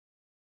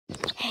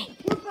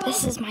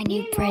This is my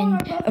new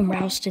friend,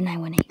 Ralston. I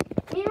want to.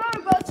 Me and Ron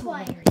are both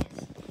playing.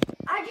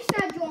 I just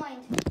got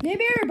joined. Me and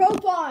Mary are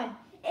both on.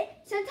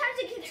 Sometimes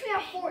it kicks me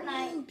out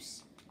Fortnite.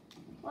 Oops.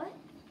 What?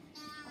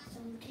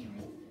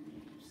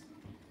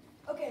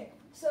 Okay,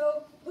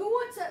 so who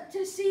wants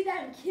to see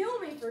them kill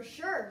me for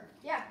sure?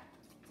 Yeah,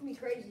 it's gonna be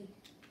crazy.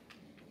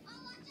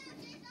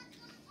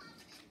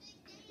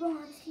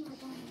 Ron, see my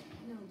gun.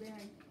 No,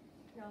 Baron.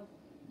 No.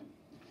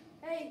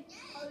 Hey,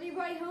 is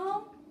anybody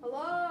home?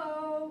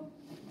 Hello?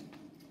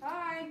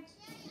 Hi.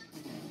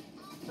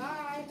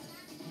 Hi.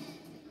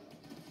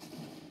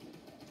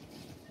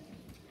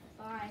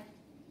 Hi.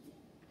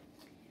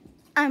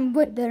 I'm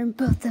way better than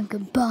both of them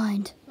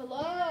combined.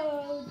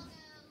 Hello?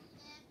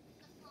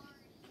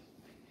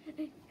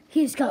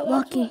 He just got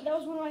lucky. That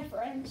was one of my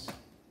friends.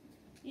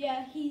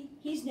 Yeah,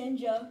 he's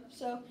Ninja,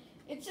 so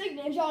it's like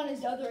Ninja on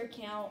his other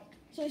account,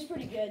 so he's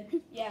pretty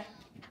good. Yeah.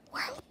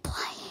 We're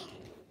playing.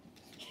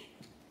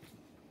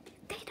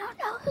 They don't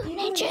know who Do you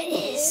know who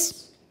Ninja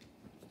is.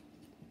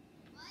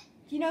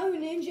 Do you know who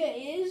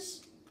Ninja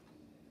is?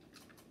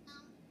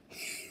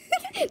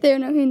 They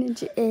don't know who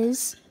Ninja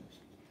is.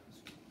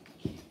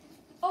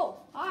 Oh,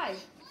 hi.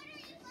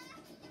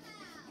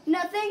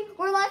 Nothing.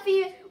 We're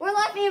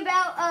laughing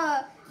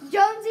about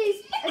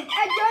Jonesy's.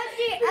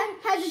 Jonesy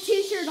has a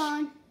T-shirt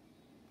on.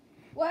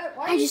 Why are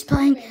I'm you just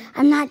playing. screaming?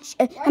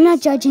 I'm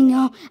not judging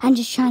y'all. I'm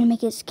just trying to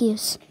make an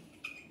excuse.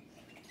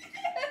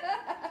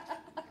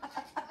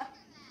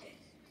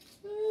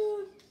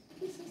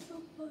 This is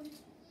so fun.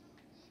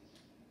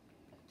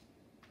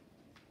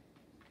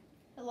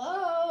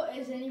 Hello,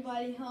 is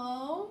anybody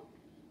home?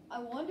 I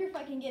wonder if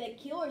I can get a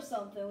kill or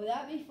something. Would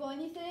that be fun,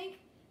 you think?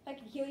 If I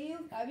can kill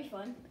you, that'd be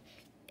fun.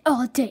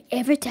 All day,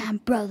 every time,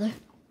 brother.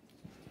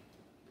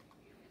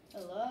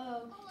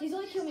 Hello? He's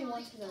only killed me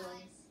once because I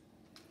won.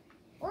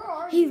 Where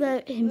are He you?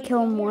 let him But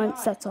kill him you're once,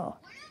 not. that's all.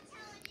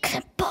 'Cause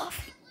I'm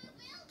buff.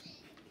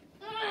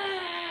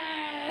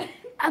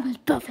 I'm as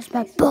buff as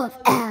my buff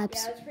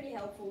abs. Yeah, it's pretty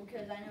helpful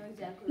because I know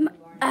exactly My who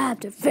you are.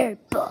 abs are very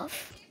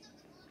buff.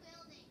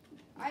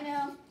 I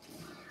know.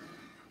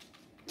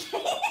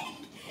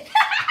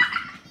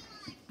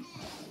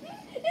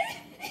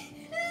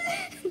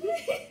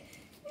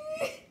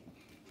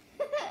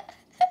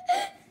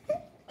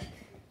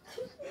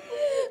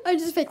 I'm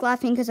just fake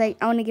laughing because I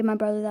want to give my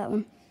brother that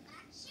one.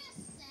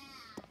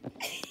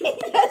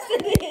 Yes,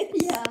 it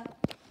is. Yeah.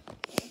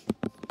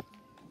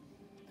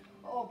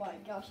 Oh my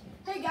gosh.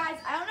 Hey guys,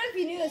 I don't know if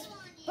you knew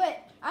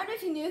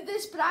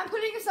this, but I'm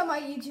putting this on my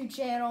YouTube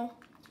channel.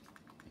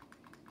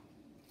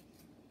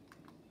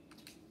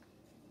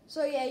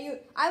 So yeah,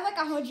 I have like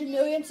 100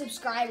 million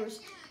subscribers.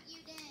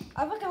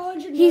 I have like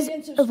 100 He's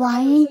million subscribers.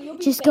 lying. So you'll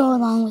be Just go famous.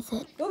 along with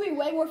it. You'll be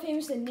way more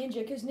famous than Ninja,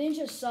 because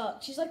Ninja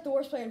sucks. He's like the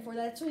worst player in Fortnite.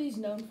 That's what he's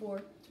known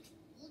for.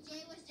 Well,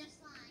 Jay was just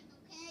lying,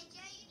 okay?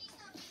 Jay, you need to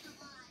stop being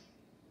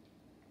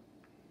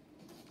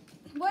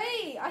a liar.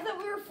 Wait, I thought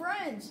we were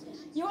friends.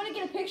 You want to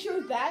get a picture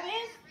with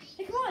Batman?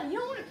 Hey, come on, you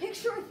don't want a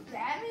picture with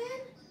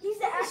Batman? He's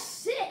the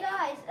sick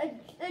guys.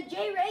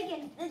 Jay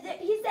Reagan.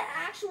 He's the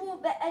actual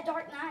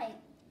Dark Knight.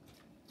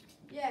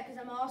 Yeah, because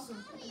I'm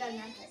awesome. I got a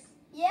nine tech.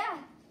 Yeah.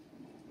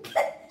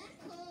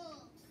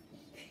 Cool.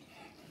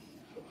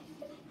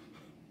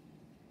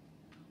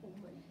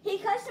 He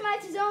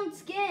customized his own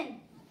skin.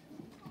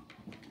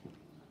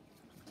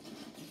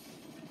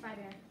 Bye,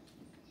 Bear.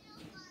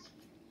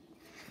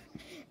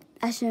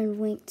 I should have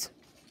winked.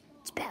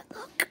 It's bad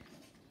luck.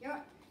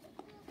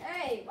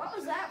 Hey, what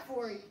was that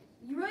for?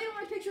 You really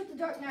want a picture with the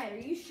Dark Knight? Are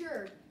you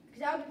sure? Because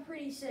that would be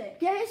pretty sick.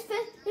 Yeah, he's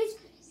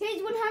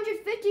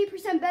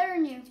 150% better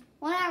than you.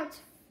 Well,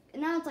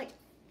 now it's like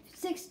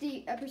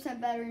 60%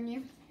 better than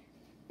you.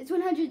 It's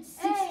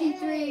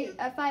 163,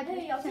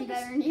 5%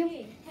 better than you.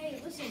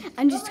 Hey, listen.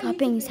 I'm just Go on my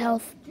copying YouTube his video.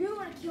 health. Do you really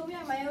want to kill me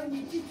on my own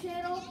YouTube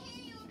channel? I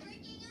hear you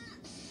breaking up.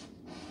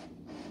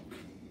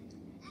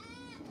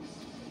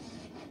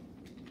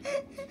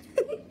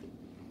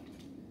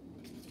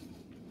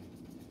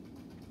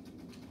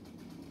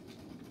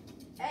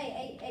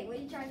 Hey, what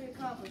are you trying to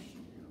accomplish?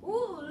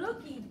 Ooh,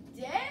 looky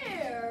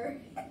there.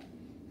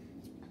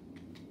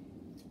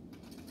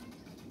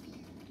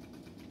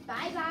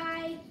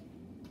 Bye-bye.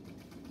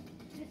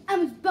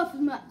 I'm as buff as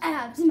my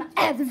abs, and my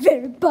Abs are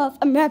very buff.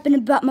 I'm rapping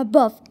about my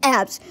buff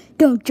abs.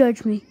 Don't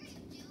judge me.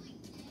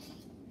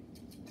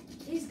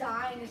 He's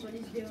dying is what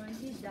he's doing.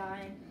 He's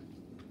dying.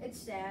 It's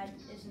sad,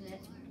 isn't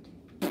it?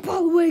 By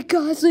the way,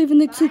 guys, leave a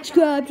like,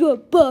 subscribe to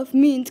what buff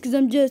means because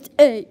I'm just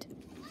 8.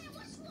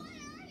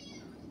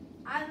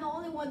 I'm the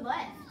only one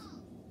left.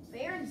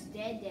 Baron's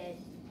dead.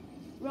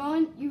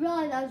 Ron, you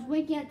realize I was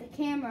winking at the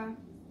camera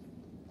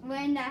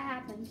when that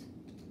happened.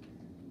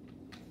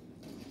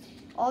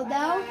 Although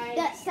Bye.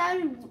 that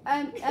sounded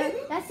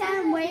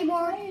way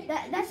more.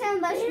 That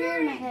sounded less weird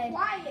in my head.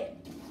 Quiet.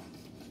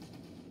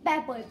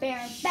 Bad boy,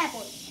 Baron. Bad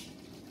boy.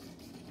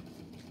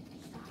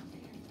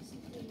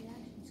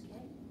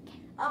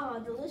 Oh,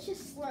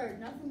 delicious slurp.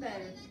 Nothing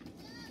better.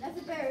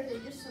 Nothing better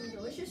than just some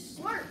delicious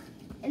slurp.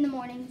 In the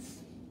mornings.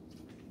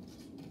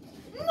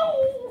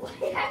 No!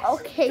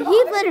 Okay, he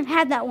let him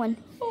have that one.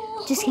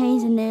 Oh. Just kidding,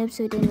 he's a noob,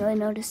 so he didn't really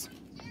notice.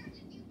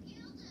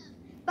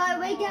 By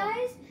the way,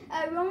 guys,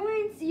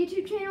 Rowan's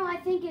YouTube channel, I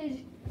think, is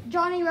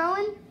Johnny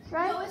Rowan,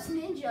 right? No, it's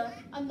Ninja.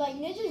 I'm like,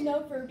 Ninja's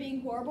known for being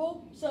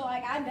horrible, so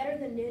like I'm better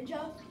than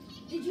Ninja.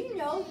 Did you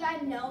know that I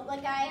have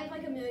like I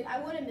won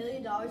 $1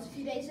 million a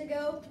few days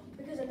ago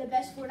because I'm the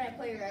best Fortnite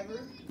player ever.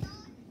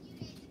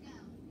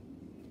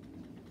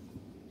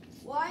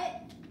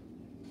 What?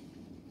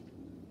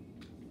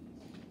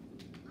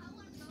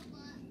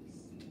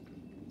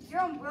 You're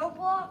on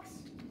Roblox?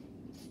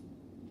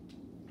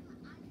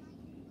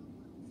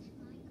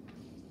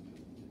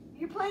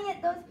 You're playing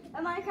at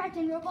Minecraft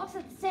and Roblox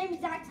at the same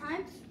exact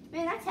time?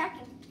 Man, that's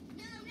hacking.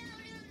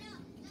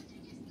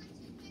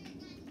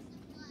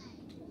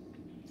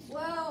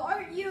 Well,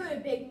 aren't you a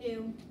big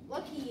noob?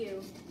 Lucky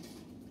you.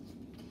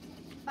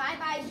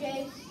 Bye-bye,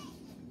 Jay.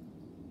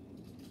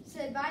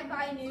 Said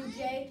bye-bye, noob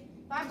Jay.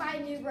 Bye-bye,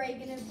 noob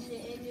Reagan and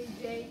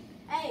noob Jay.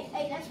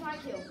 Hey, that's my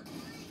kill.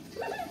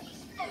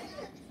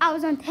 I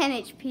was on 10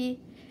 HP.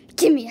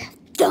 Give me a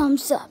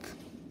thumbs up.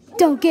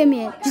 Don't give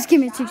me it. Just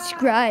give me a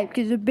subscribe,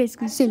 because they're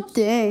basically the same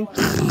thing.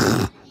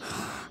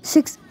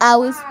 6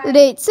 hours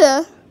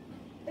later.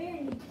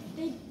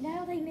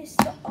 Now they missed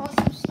the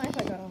awesome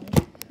sniper gun.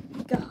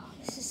 God,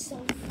 this is so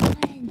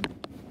fun.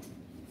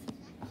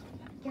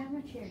 Get out of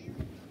my chair.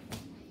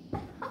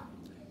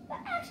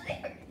 That actually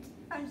hurt.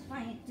 I'm just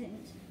fine, it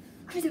didn't.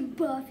 Because I'm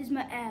buff as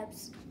my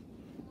abs.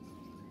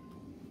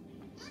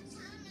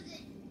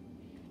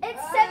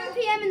 It's 7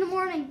 p.m. in the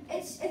morning.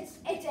 It's 8.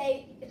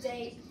 It's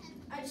 8.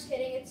 I'm just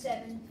kidding. It's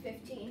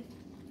 7:15.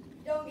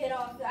 Don't get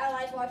off. I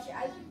like watching.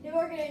 You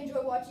are gonna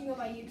enjoy watching on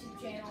my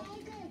YouTube channel.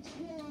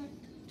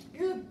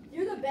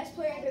 You're the best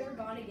player I've ever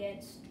gone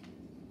against.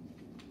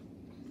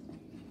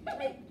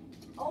 Like,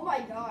 oh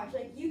my gosh!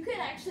 Like you could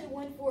actually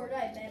win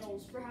Fortnite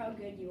medals for how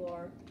good you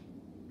are.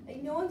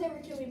 Like no one's ever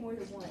killed me more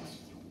than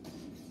once.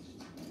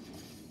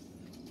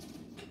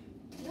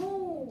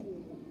 No.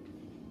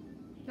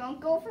 Don't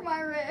go for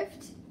my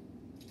rift.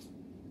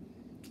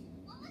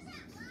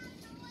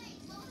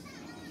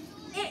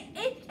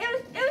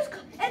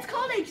 It's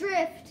called a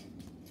drift.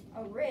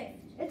 A rift.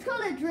 It's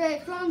called a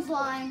drift. Ron's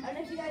lying. I don't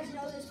know if you guys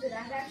know this, but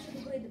I've actually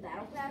completed the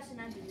battle pass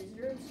and I'm the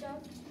visitor and stuff.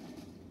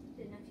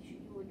 Didn't know if you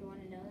would want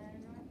to know that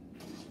or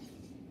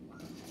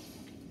not.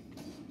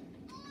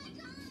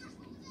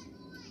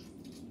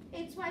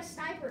 It's my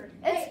sniper.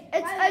 It's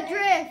by a the way,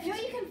 drift. You know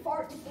you can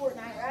fart in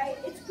Fortnite, right?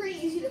 It's pretty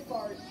easy to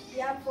fart.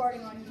 Yeah, I'm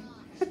farting on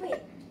you.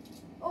 Wait.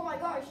 Oh my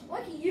gosh,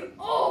 lucky you.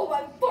 Oh,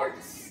 my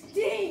farts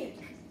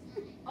stink.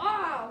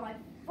 Ah, my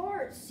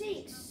fart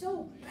stinks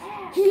so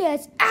bad. He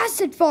has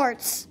acid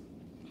farts.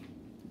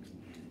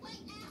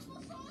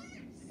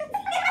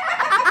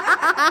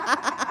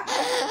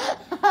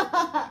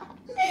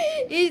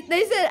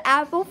 They said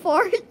apple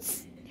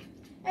farts.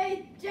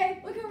 Hey,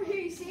 Jay, look over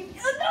here. You see me?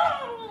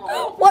 Oh,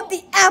 no! What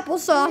the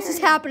applesauce is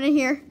happening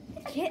here?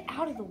 Get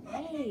out of the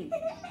way.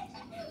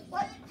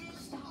 What?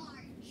 Stop.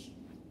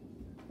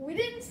 We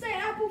didn't say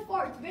apple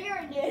farts.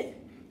 Baron did.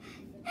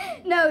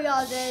 No,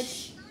 y'all did.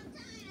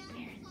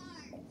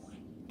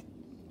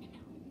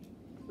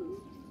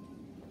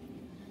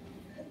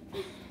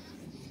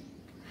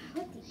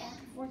 What the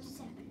apple farts is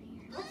happening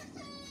here?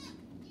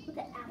 What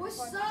the apple What's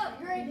farts up? is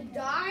You ready to happening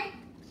die?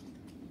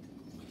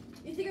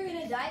 You think you're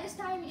gonna die this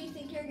time, or do you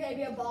think you're gonna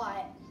be a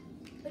bot?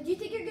 But do you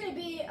think you're gonna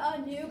be a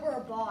noob or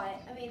a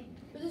bot? I mean,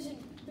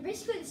 they're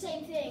basically the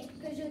same thing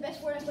because you're the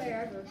best Fortnite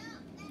player ever.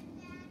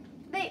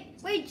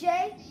 Wait,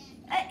 Jay.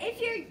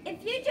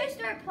 If you just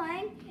start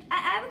playing, I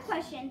have a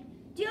question.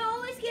 Do you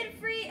always get a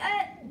free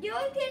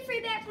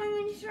back bling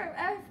when you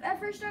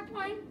first start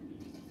playing?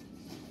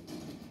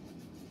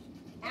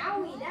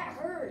 Owie, that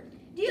hurt.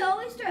 Do you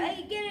always get a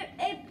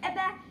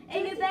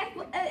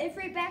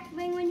free back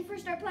bling when you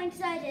first start playing?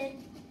 Because I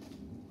did.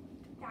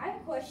 I have a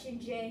question,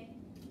 Jay.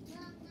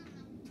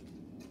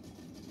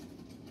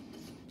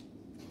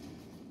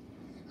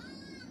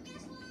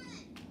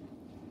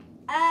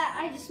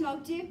 I just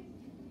smoked you.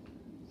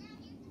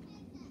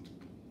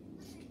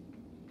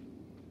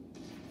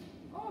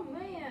 Oh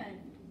man.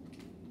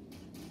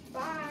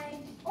 Bye.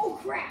 Oh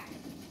crap.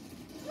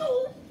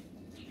 No.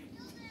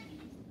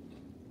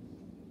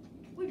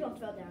 We both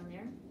fell down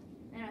there,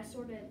 and I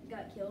sort of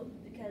got killed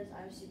because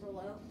I was super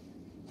low.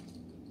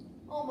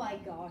 Oh my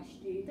gosh,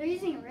 dude. They're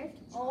using a rift.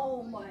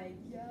 Oh my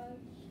gosh.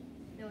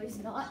 No, he's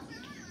not.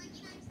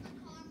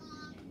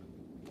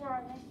 Where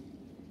are they?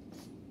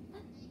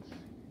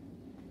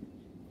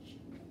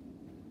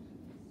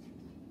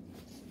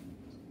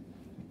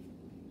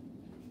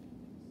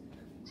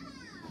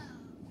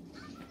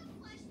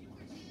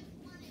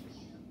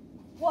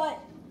 What?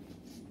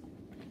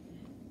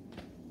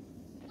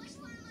 Which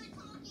one am I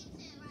talking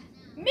to right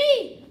now? Me!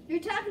 You're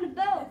talking to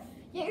both.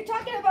 Yeah, you're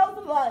talking to both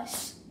of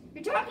us.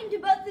 You're talking to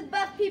both the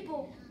buff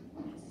people.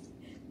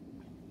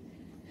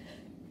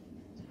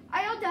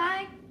 Are y'all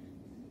dying?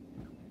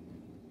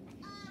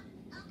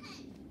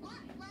 Okay. What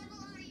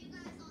level are you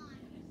guys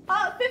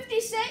on?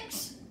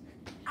 56.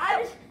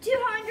 I'm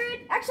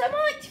 200. Actually, I'm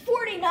on like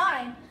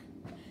 49.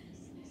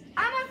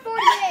 I'm on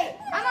 48.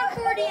 I'm on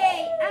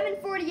 48.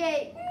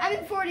 48. I'm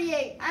in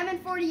 48. I'm in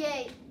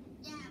 48.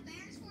 Yeah,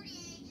 Baron's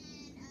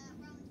 48 and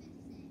Roman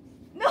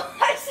 56. No,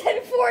 I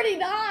said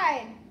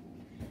 49.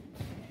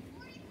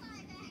 45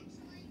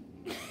 actually.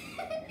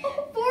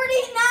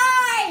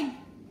 49.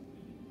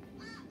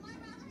 My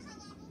brother's a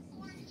level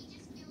 4 and he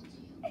just killed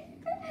you.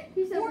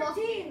 He said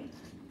 14.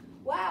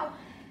 Wow.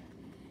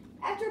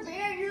 After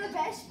Baron, you're the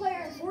best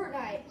player in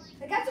Fortnite.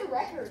 Like, that's a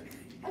record.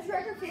 That's a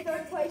record for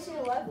third place in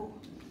a level.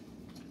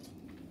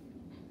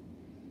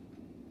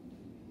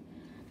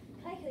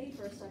 Can I kill you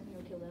for a second?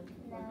 You'll kill them.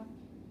 No.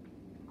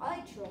 I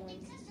like trolling.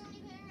 Because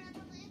Tony Baron had the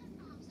land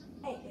from, so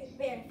Hey,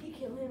 Baron, if you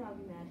kill him, I'll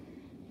be mad.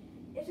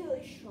 You have to at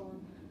least troll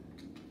him.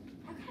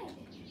 How can I? you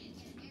need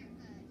to get a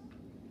haircut.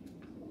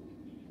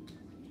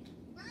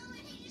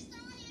 Roman, he just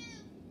saw you.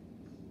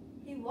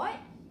 He what?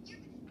 You're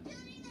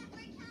building that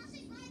brick house.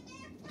 He's right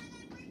there by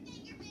that brick that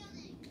you're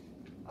building.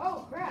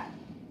 Oh, crap.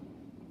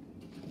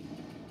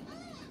 Oh,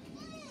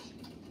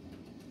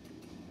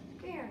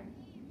 what? Baron,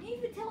 you didn't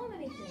even tell him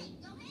anything.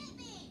 Don't hit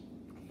me.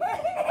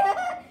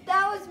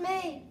 That was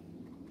me.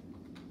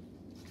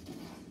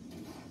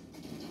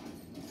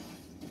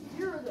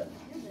 You're the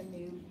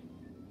noob.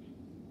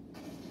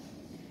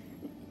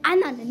 I'm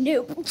not a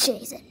noob.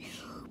 Jay's a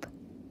noob.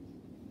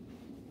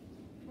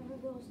 Tell me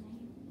Bill's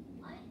name.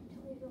 What?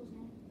 Tell me Bill's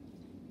name.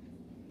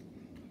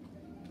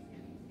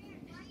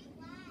 Baron, why you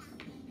laugh?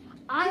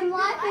 I'm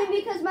laughing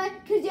because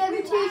you have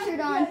your t-shirt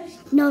on.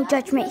 No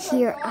judgment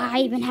here. I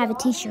even have a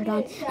t-shirt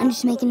on. I'm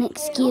just making an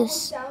excuse.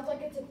 Sounds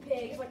like it's a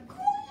pig. It's like,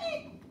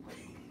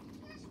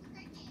 Where's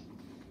Cricket?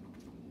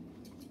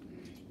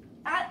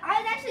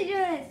 I'd actually do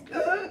this.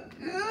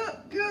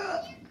 You're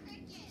Cricket.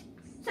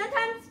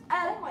 Sometimes,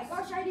 oh my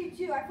gosh, I do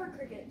too. I've heard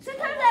crickets.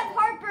 sometimes I have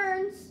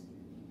heartburns.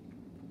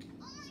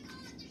 Oh my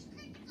god, there's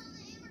crickets on the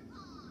hammer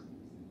pond.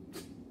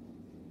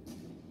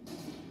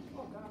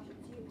 Oh gosh,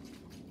 it's you.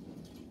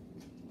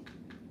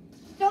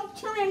 Don't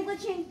kill me, I'm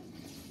glitching.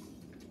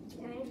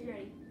 Yeah, name's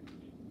ready.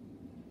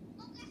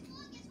 Oh, guess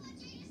what?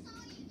 Jay just saw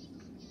you. He's gonna kill you.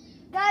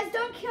 Guys,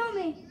 don't kill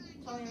me.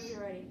 Tell me when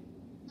you're ready.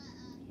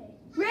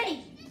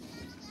 Ready?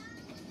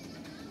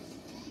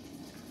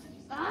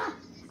 Ah,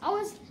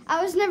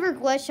 I was never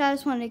glitched. I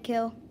just wanted to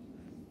kill.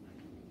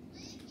 Live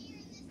here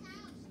in this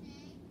house, Jay.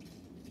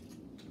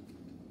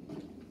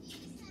 He's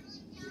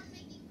settling down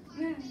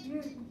making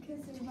You're carpet.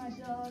 kissing my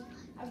dog.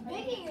 I'm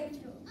making it.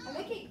 I'm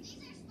making. These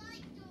are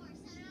spike doors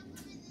so don't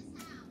come in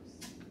this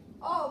house.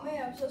 Oh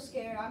man, I'm so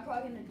scared. I'm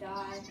probably gonna die.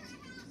 Other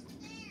house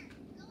there.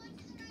 Go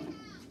into the right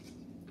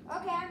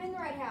house. Okay, I'm in the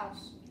right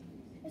house.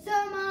 So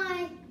am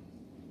I.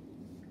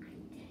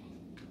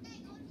 Okay,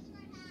 go into the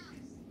right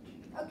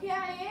house. Okay,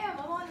 I am.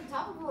 I'm on the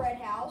top of a red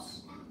house.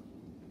 No,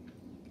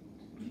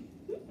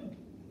 the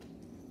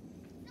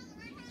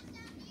right house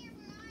down here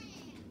where I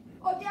am.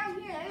 Oh, down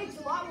here. That makes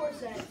a lot more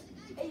sense.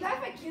 Hey, you guys,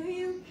 if I kill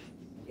you,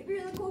 it'd be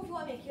really cool if you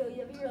let me kill you.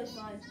 That'd be really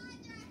fun.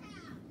 Inside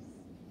that house.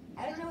 I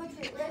don't know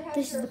which red house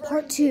This is you're the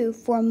referring part to. 2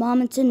 for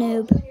Mom It's a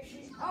Noob.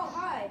 Oh,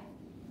 hi.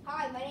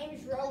 Hi, my name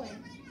is Rowan. That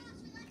red house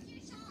we left you a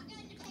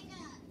shotgun to pick up.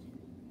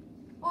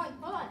 Hold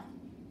on.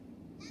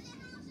 Another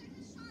house there's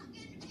a shotgun to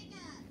pick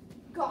up.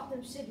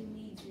 Gotham City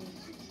needs me.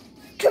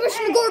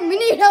 Commissioner Gordon, we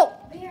need help.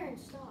 Baron,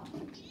 stop. You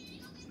need to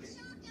go get the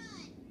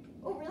shotgun.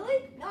 Oh, really?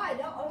 No, I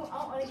don't. I don't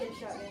want to get a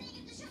shotgun. Get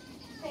the shotgun.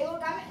 Hey,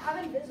 look, I'm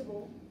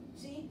invisible.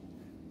 See?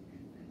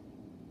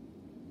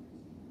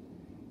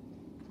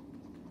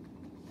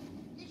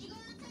 Did you go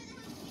outside the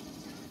house to get the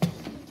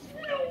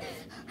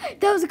shotgun?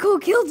 That was a cool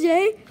kill,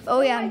 Jay. Oh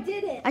I yeah.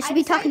 didn't. I should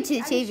be talking to the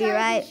I TV, decided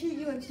right? To shoot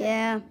you instead.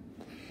 Yeah.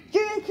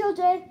 You're gonna kill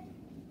Jay.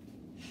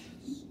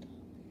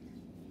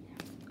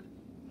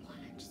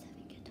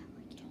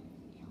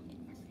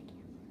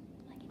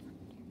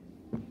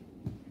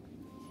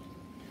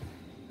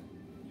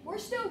 We're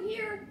still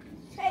here.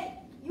 Hey,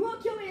 you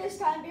won't kill me this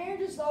time. Baron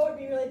just lowered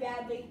me really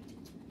badly.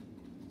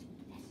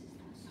 This is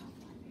not so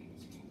fun, Baron,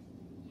 isn't it?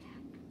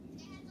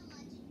 They had the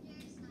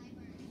legendary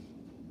sniper.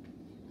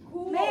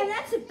 Cool. Man,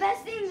 that's the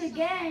best thing in the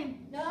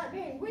game. No, not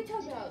Baron. What are you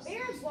talking about?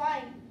 Baron's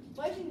lying.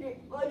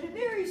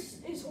 Legendary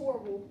is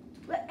horrible.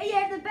 But,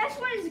 yeah, the best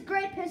one is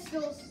great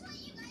pistols. Is this what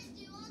you guys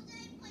do all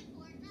day? Play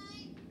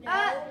Fortnite? No,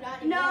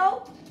 not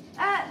anymore.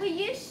 No. We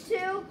used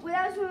to. Well,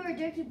 that was when we were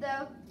addicted,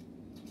 though.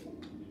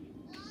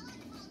 Well, I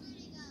like Call of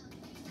Duty though.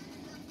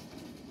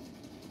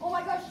 Oh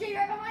my gosh, Jay,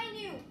 right behind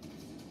you.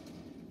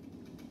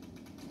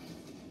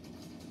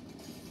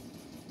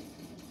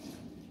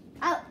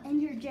 I'll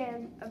injure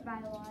Jay by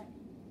a lot.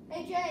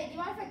 Hey, Jay, do you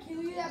mind if I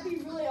kill you? That'd be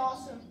really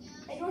awesome.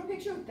 Hey, you want a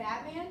picture of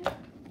Batman?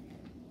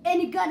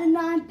 And he got a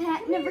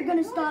 9-pack. Never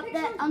gonna stop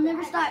that. I'll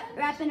never stop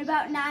rapping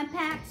about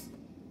 9-packs.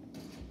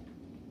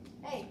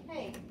 Hey,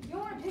 you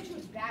want a picture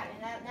with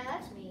Batman? Now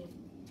that's me.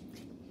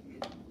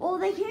 Well,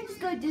 they can't just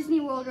go to Disney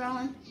World,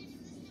 Rowan.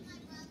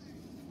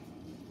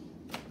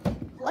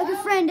 Like a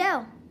friend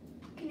L.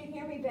 Can you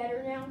hear me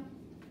better now?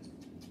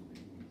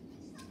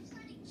 Stop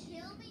trying to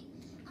kill me.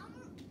 I'm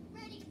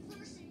ready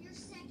first and you're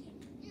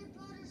second. Your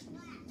brother's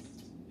last.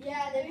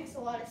 Yeah, that makes a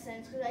lot of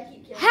sense because I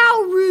keep killing.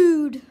 How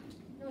rude.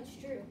 No, it's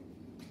true.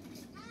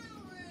 How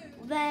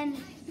rude. Then,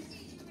 Nice to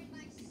see you in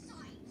my soul.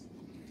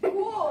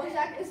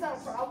 is that a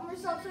problem or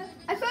something?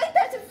 I feel like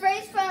that's a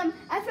phrase from.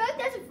 I feel like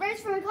that's a phrase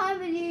from a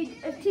comedy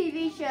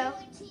TV show.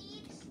 Join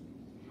teams?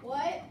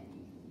 What?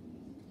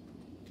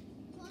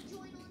 Want to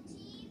join on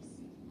teams?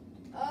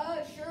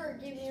 Sure.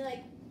 Give me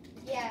like,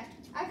 yeah.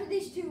 After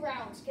these 2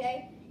 rounds,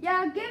 okay?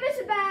 Yeah, give us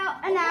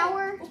about an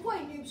hour. We'll play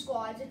Noob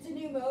Squads. It's a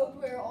new mode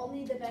where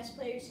only the best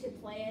players can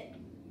play it.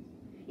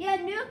 Yeah,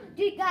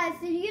 guys,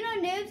 did you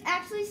know noobs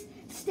actually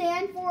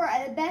stand for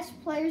the best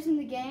players in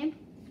the game?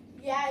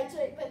 Yeah,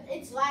 but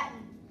it's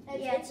Latin.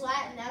 Yeah. It's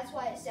Latin. That's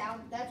why it's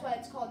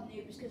called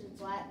Noobs, because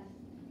it's Latin.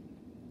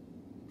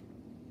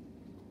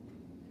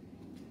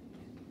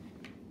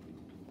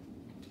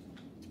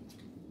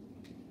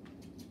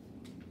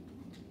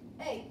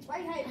 Hey, why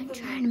are you hiding I'm from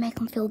trying me? to make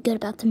them feel good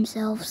about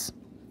themselves.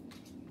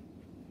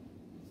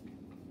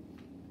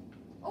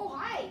 Oh,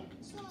 hi.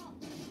 Stop.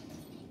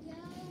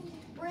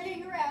 Go.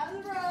 Ring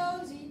around the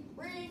rosy.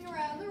 Ring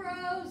around the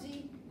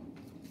rosy.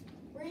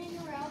 Ring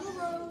around the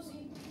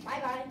rosy.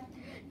 Bye-bye.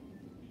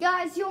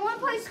 Guys, you want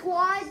to play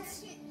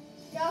squads?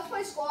 Yeah, let's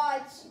play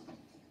squads.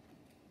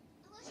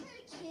 I'm gonna try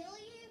to kill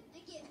you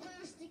and get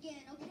first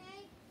again,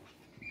 okay?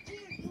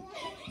 Here, you want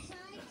to go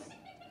inside?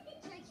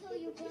 Try to kill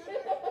your brother?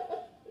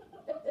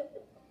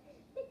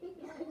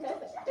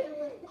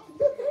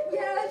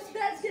 Yeah,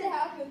 that's gonna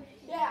happen.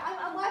 Yeah,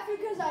 I'm laughing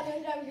because I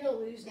know that I'm gonna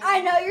lose now. I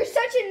know, you're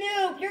such a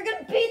noob. You're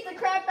going to beat the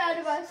crap out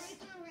of us.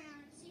 Go around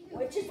and see who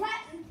Which is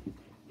Latin.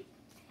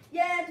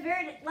 Yeah, it's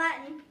very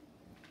Latin.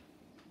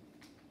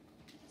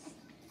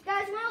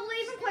 Guys, want to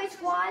leave and play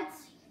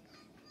squads?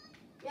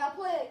 Yeah, I'll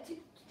play like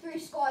 3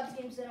 squads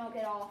games, then I'll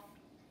get off.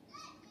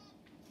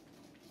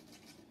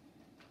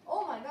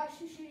 Oh my gosh,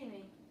 who's shooting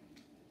me?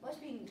 Must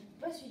be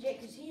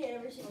Jake, because he hit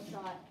every single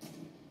shot.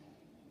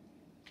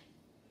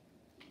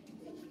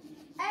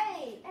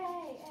 Hey.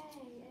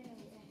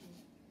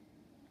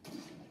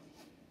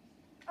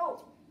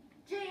 Oh,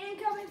 Jay,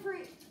 incoming for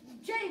you.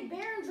 Jay,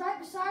 Baron's right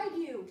beside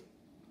you.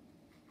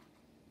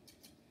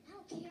 I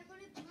don't care, I'm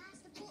gonna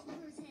blast the bullet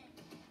through his head.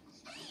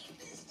 Hey,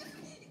 mister!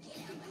 Get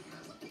out of my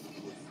house! I'll figure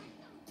this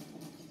out.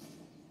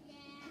 Yeah,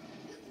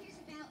 who cares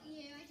about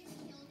you? I just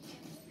killed you.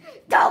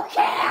 Don't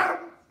care!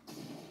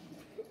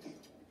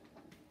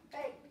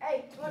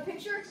 Hey, you want a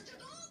picture?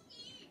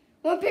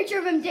 Want a picture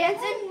of him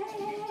dancing?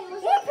 Hey.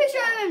 Want a picture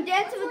of him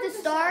dancing with the Let's work this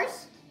stars?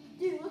 out.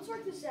 Dude, let's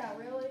work this out,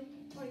 really?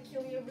 Want to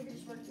kill me over here,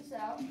 just work this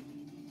out?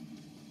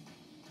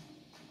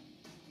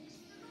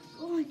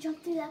 I want to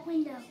jump through that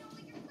window.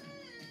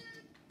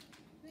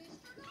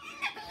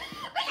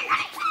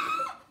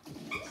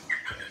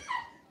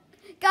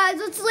 Guys,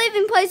 let's leave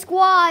and play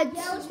squads.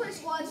 Yeah, let's play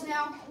squads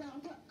now. I'm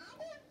gonna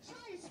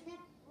try to snap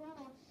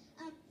Ronald.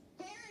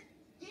 Barrett,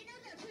 you know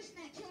that person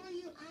that killed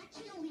you? I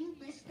killed you,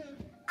 mister.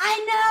 I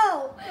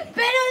know,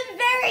 but it was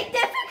very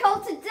difficult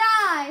to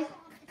die.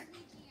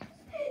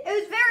 It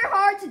was very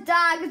hard to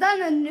die because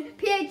I'm a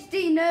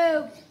PhD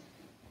noob.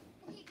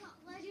 Okay, got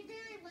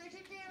legendary,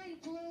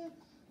 blue,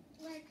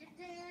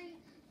 legendary,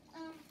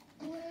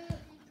 blue.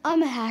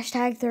 I'm a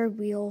hashtag third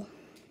wheel.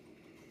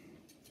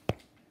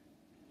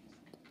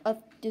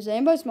 Does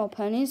anybody smell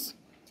pennies?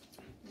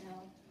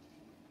 No.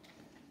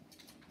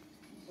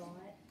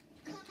 But,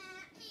 Come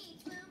at me,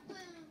 boom,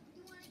 boom.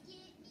 You wanna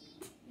get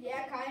me?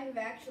 yeah, kind of,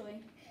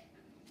 actually.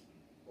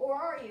 Or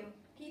are you?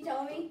 Can you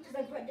tell me?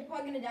 Because they're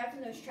probably going to die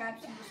from those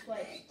traps you just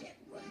placed. That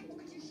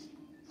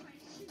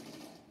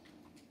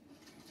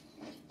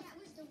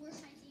was the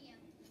worst idea.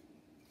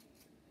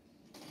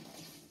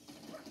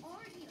 Where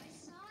are you? I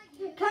saw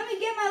you. Come and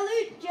get my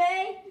loot,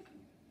 Jay.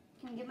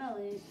 Come and get my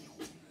loot.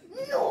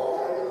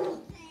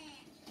 No.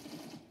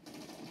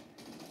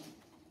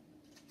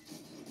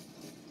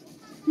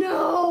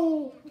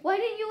 No. Why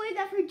didn't you leave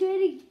that for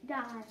Jay to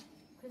die?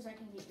 Because I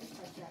can get this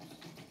type traps.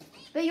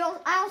 But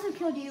I also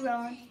killed you,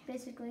 Rowan,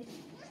 basically.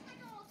 Where's my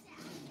dog's at?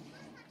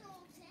 Where's my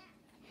dog's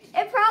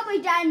at? It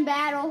probably died in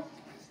battle.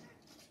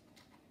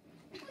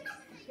 Here,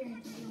 give me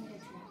a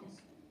trap.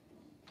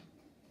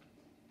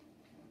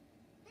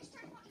 Mister,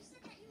 I thought you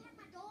said that you had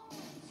my dogs.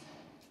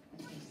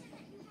 I thought you said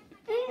that you had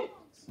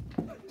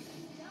my dogs.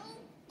 No?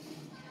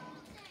 Where's my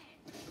dogs at?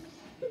 Yeah, where's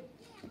my dogs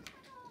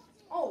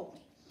at? Oh.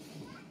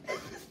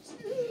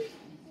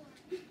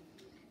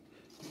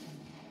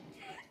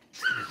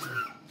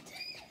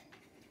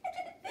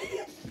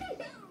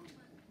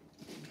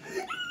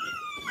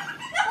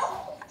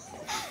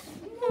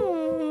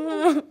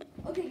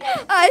 Okay,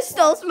 guys. I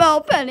still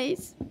smell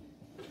pennies.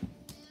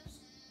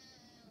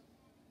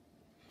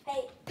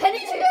 Hey,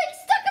 Pennies are getting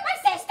stuck in my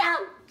system.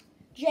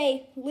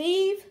 Jay,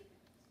 leave.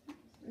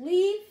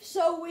 Leave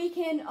so we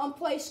can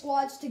play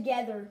squads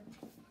together.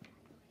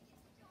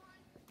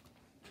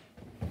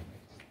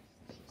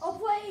 I'll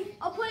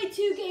play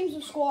 2 games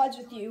of squads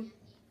with you.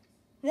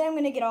 Then I'm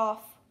gonna get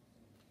off.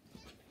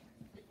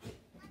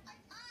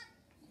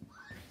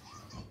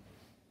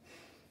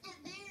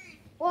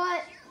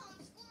 What? Your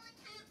homeschooling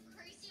have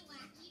crazy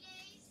wacky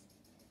days?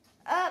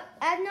 I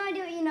have no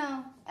idea what you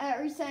know.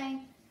 Are you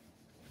saying?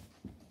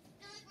 No,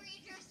 like where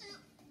you dress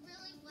up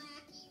really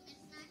wacky, Miss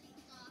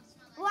Snacking Socks.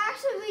 Well,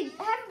 actually, we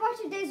haven't bunch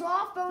of days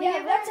off, but we Yeah,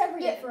 never. that's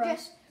every day for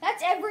just- us.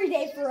 That's every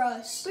day for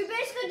us. We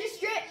basically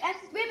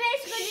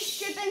just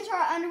strip into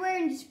our underwear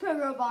and just put a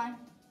robe on.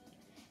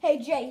 Hey,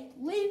 Jay,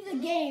 leave the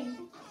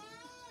game.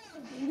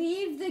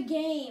 Leave the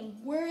game.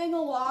 We're in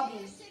the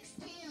lobby. 6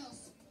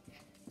 kills.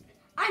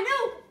 I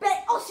know, but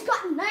I also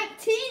got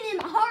 19 in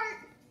my heart.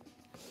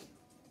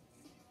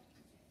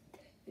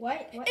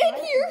 What? In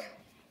here.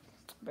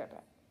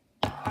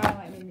 I don't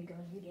want me to go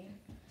to the game.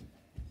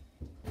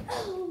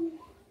 Oh.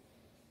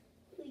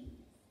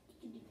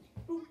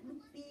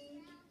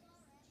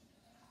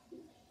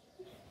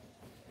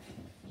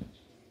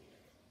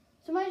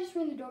 Somebody just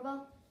ring the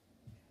doorbell.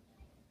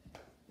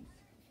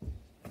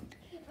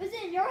 Was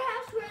it in your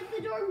house where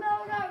the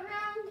doorbell got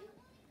rung?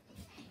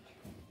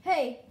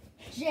 Hey,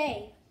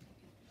 Jay,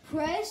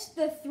 press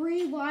the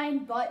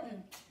 3-line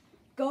button.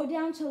 Go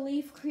down to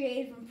Leaf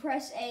Creative and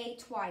press A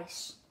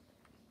twice.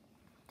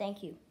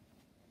 Thank you.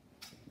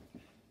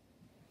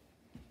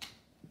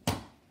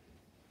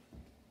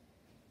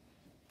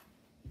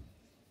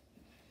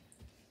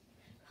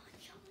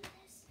 Show them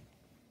this.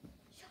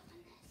 Show them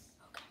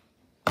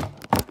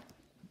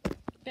this.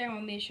 Bear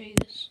with me to show you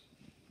this.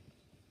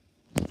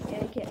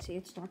 Yeah, you can't see.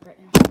 It's dark right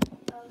now.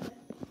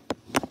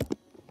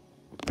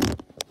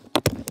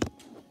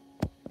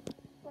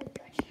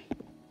 Okay.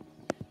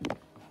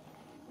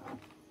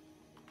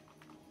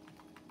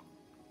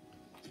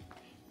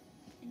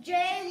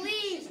 Jay, leave.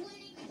 He's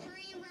winning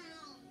 3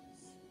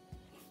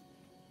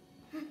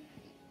 rounds.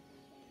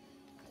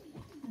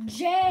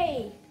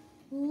 Jay,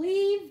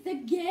 leave the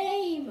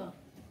game.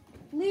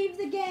 Leave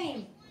the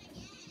game.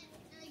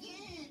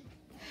 Again.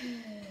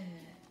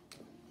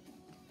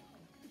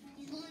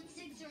 He's won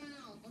 6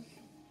 rounds.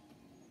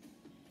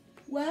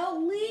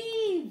 Well,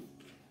 leave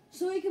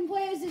so we can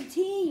play as a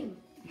team.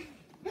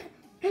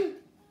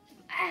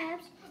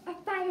 Abs are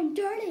fighting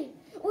dirty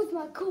with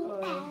my cool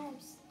Oh.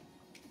 abs.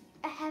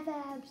 I have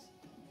abs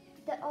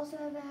that also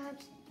have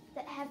abs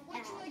that have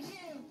What do I abs.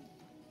 do?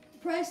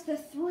 Press the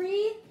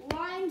 3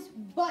 lines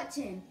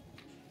button.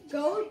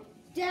 Go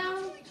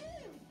down What do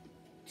I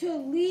do? to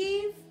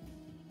leave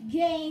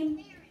game,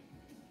 Aaron.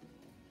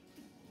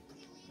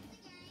 Okay, leave the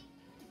game.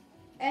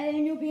 and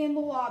then you'll be in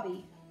the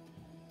lobby.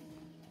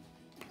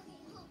 Okay,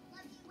 hope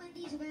let me win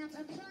these rounds.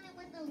 I'm starting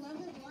with the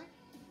level 1,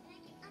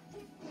 and I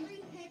get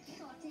 3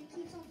 headshots and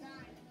keeps on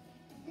dying.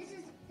 This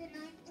is the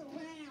 9th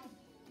round.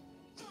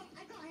 Oh,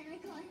 I got him. I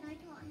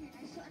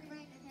shot him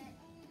right in the head.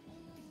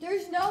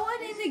 There's no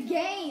one in the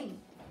game.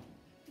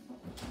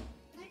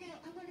 I know,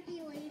 I'm gonna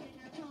be late,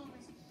 and I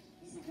promise.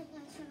 This is the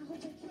last round. I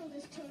hope I kill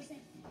this person.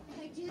 If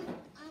I do,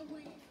 I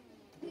win.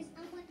 Because I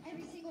win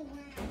every single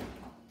round.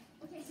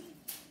 Okay, see?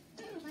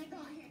 Boom, I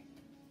got him.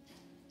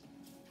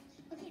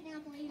 Okay, now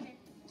I'm leaving.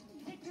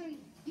 Victory,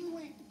 you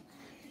win.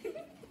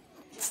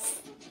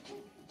 Close.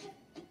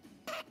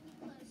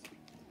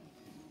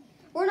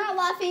 We're not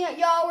laughing at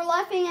y'all. We're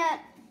laughing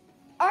at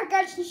our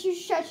guts and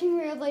she's stretching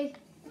weirdly.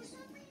 For some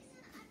reason,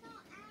 I'm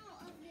not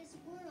out of this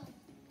world.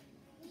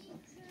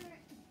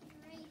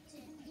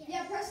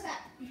 Yeah, press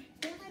that.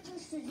 What am I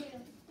supposed to do?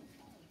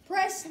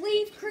 Press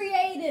leave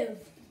creative.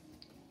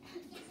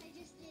 Yes, I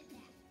just did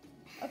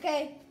that.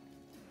 Okay.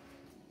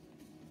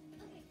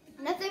 Okay.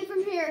 Nothing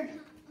from here. Okay.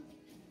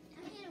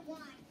 I hit a Y.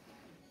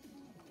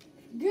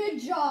 Good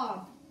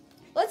job.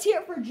 Let's hear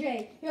it for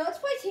Jay. Here, let's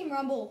play Team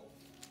Rumble,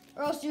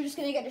 or else you're just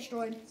gonna get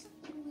destroyed.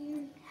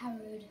 Weird. How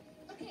rude.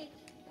 Okay,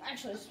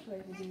 Actually, let's play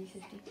the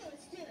B50.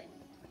 let's do it.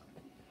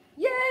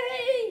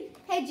 Yay!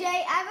 Hey Jay,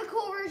 I have a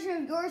cool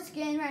version of your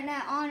skin right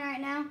now.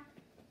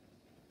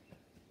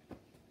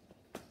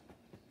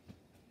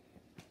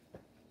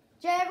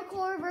 Jay, I have a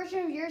cooler version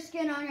of your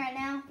skin on right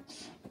now.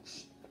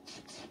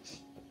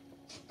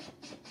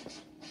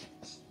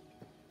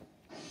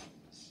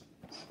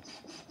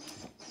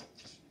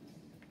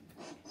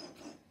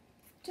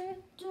 Dun,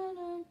 dun,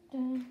 dun,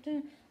 dun,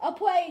 dun. I'll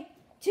play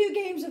 2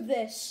 games of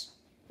this.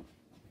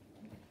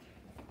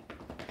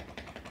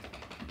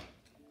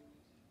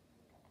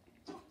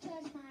 Don't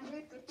touch my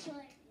record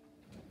player.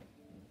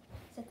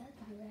 Set that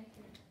by record.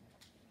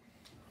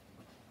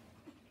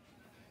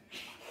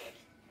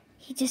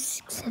 He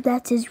just said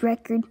that's his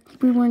record.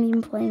 We weren't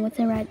even playing with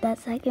him right that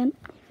second.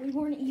 We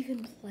weren't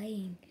even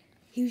playing.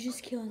 He was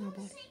just killing our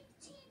body. Same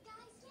team,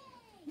 guys,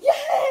 yay!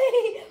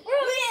 Yay! We're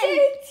on the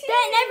same team!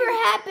 That never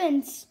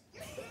happens.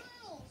 You're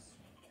girls.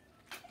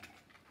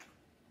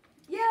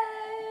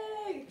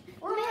 Yay!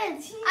 We're on Man,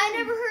 a team. I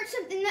never heard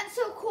something that's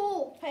so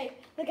cool. Hey,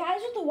 the guys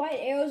with the white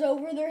arrows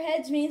over their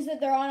heads means that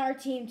they're on our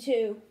team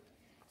too.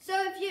 So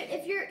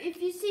if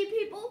you see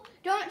people,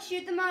 don't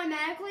shoot them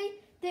automatically.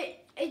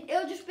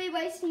 It'll just be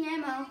wasting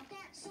ammo. Like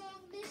that song,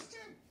 Mister.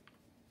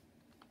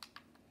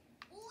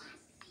 Oh,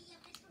 I see you,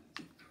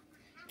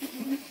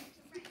 Mister.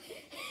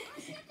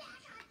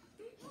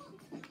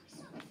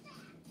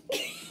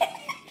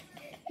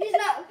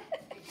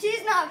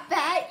 She's not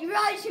fat. You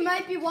realize she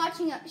might be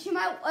watching us. She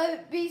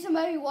might be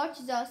somebody who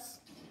watches us.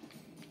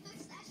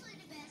 That's actually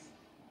the best.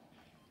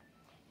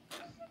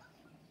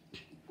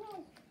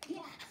 Whoa, yeah.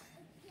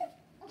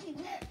 Okay,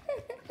 where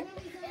are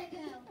we gonna go?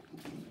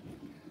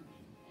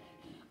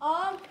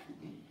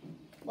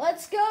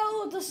 Let's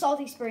go to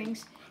Salty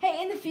Springs.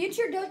 Hey, in the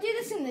future, don't do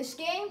this in this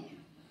game.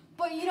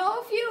 But you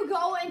know, if you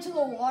go into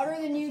the water,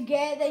 then you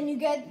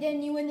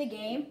win the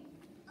game.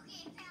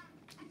 Okay, I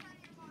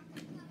found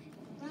your mark.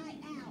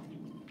 Right out.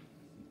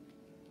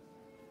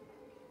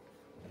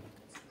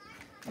 It's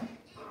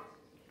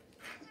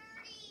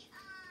 930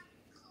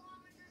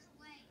 kilometers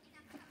away,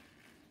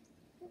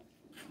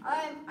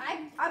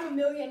 and I'm a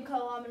million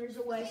kilometers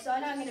away, so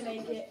I'm not gonna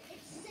make it.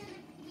 It's 7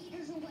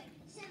 meters away.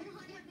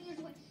 700 meters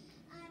away.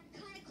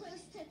 I'm kind of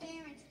close to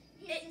Barron's.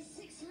 His is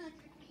 600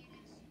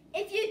 meters.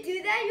 If you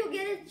do that, you'll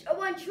get a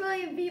 1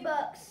 trillion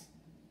V-Bucks.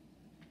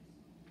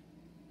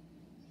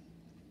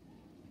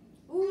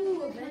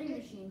 Ooh, a vending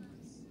machine.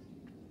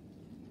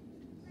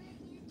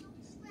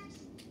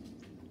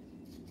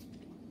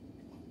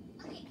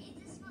 Okay,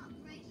 it's a small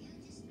break. You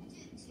just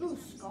do it. Ooh,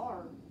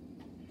 Scar.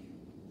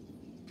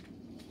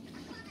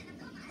 I'm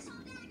coming. I saw a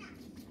bad guy.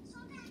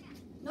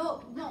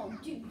 No,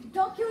 dude,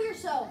 don't kill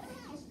yourself.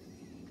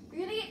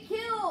 You're gonna get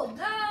killed.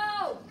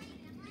 No!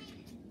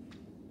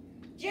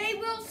 Jay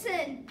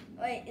Wilson.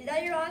 Wait, is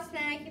that your last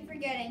name? I keep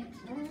forgetting.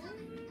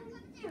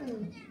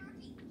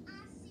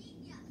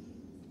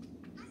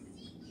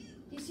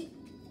 You see?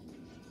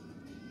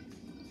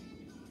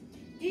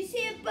 Do you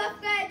see a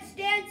buff guy that's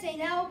dancing?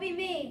 That will be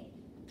me.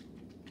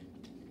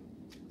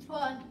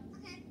 Hold on.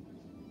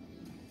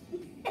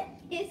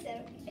 He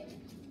said okay.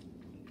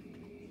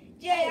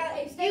 Jay,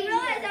 Hey, stay you in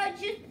realize there. I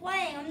was just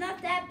playing. I'm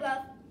not that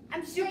buff.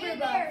 I'm super Stay in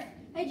buff. there.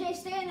 Hey, Jay,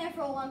 stay in there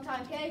for a long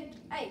time, okay?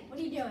 Hey, what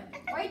are you doing?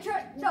 Why are you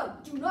trying? No,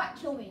 do not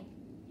kill me.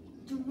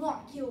 Do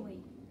not kill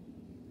me.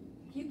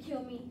 If you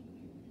kill me,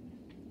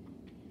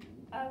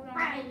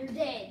 fine, you're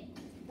dead.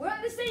 We're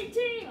on the same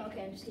team.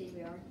 Okay, I'm just kidding.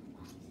 We are.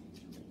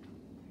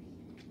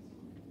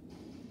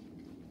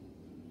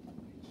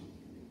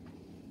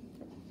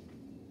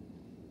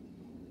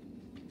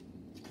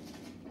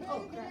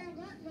 Oh crap.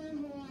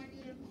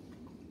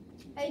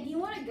 Hey, do you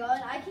want a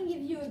gun? I can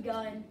give you a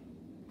gun.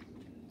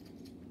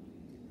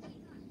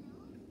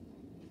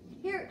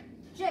 Here,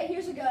 Jay,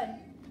 here's a gun.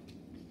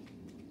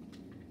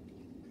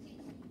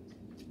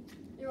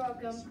 You're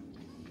welcome.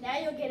 Now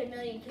you'll get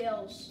 1,000,000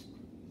 kills.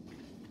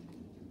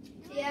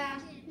 Yeah,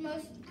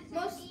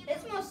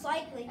 it's most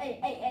likely.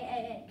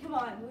 Hey, come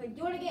on. Do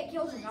you want to get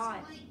kills or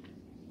not?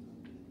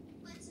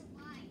 What's a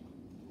white?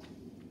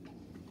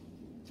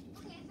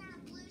 Okay, I found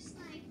a blue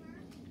sniper.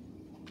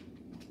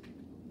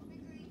 And a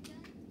green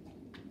gun.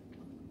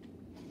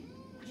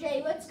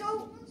 Jay, let's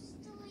go.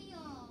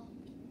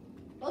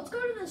 Let's go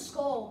to the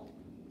skull.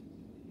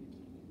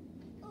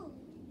 Oh,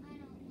 I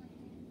don't like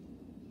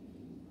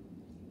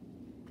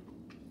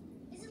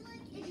it. Is it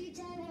like if you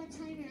die one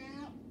time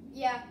you're out?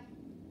 Yeah.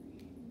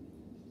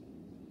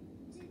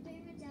 Did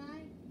Barra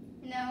die?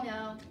 No.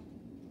 No.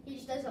 He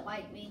just doesn't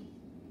like me.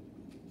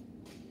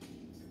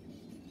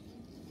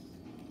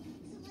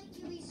 Is it like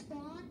you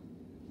respawn?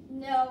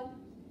 No.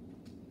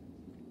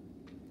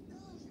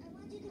 Gosh, I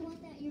wanted the one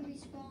that you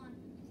respawn.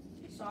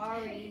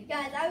 Sorry.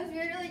 Guys, I was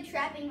really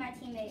trapping my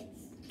teammates.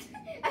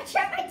 I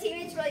trapped my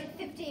teammates for like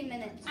 15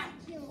 minutes.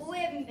 Well, we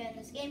haven't been in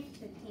this game for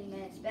 15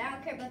 minutes, but I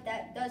don't care about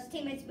those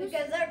teammates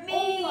because they're me.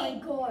 Oh my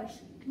gosh.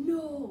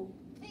 No.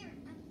 Barra,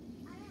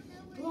 I don't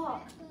know where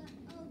Block. you're at,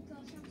 but oh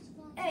gosh, I'm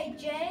spawned. Hey,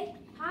 Jay.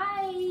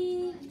 Hi.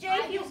 Jay,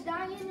 I'm just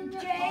dying in the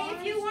Jay,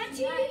 if you want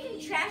to, you arms. can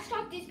trash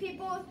talk these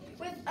people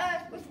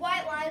with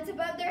white lines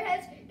above their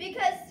heads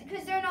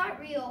because they're not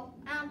real.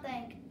 I don't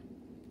think.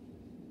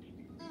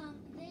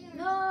 They are.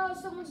 No,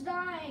 someone's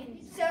dying.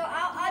 So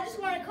I just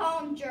want to call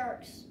them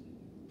jerks.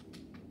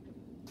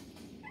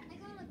 I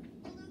got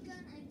a blue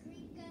gun, a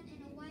green gun,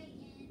 and a white,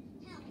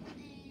 and help,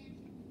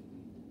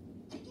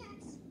 and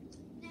pickaxe.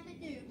 And I'm a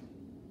noob.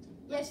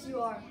 Yes, you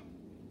are.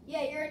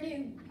 Yeah, you're a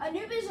noob. A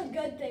noob is a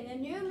good thing. A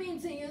noob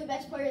means that you're the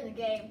best player in the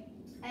game.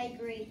 I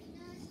agree.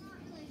 No, it's not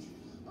really true.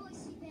 Oh, I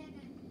see bad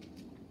guy.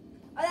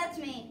 Oh, that's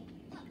me.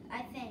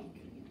 I think.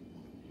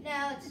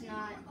 No, it's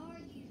not. Where are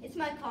you? It's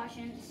my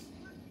cautions.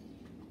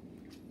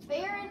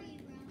 Baron, Where are you,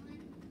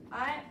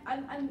 Rowan?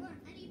 I'm Rowan,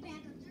 I need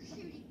backup. They're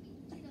shooting me.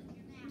 Get up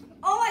here now.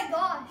 Oh my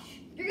gosh.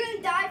 You're going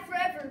to die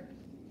forever.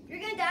 You're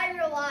going to die in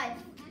real life.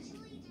 No,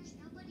 actually, there's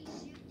nobody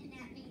shooting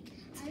at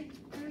me.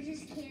 I was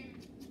just kidding.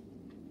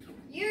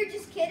 You're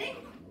just kidding?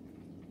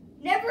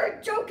 Never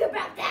joke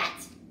about that.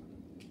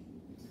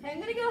 Hey, I'm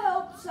gonna go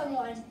help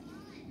someone.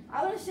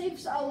 I want to save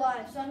a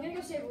life, so I'm gonna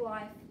go save a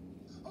life.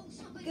 Oh,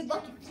 somebody's Good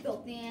luck, dying. you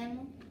filthy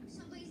animal.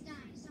 Somebody's dying.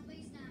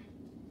 Somebody's dying.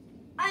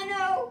 I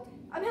know.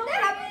 I'm helping.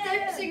 That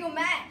happens every single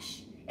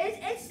match.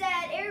 It's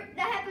sad.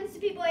 That happens to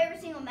people every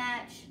single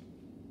match.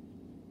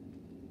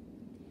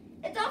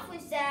 It's awfully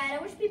sad.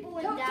 I wish people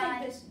wouldn't Don't die.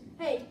 take this.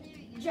 Hey, There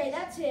he goes. Jay,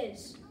 that's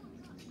his. Oh,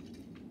 gosh.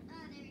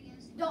 There he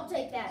goes. Don't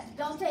take that.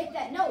 Don't take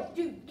that. No,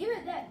 dude, give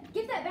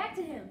that back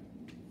to him.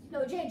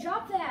 No, Jay,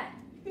 drop that.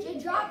 Jay,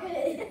 drop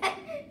it.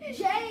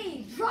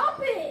 Jay, drop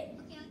it.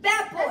 Okay, I'll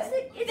Bad boy. That's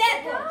the, it's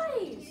Bad the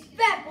boy. guys.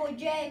 Bad boy,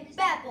 Jay.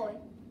 Bad boy.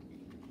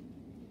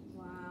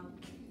 Wow.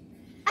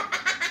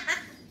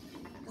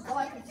 All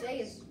I can say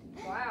is,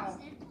 wow.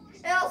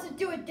 And also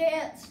do a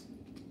dance.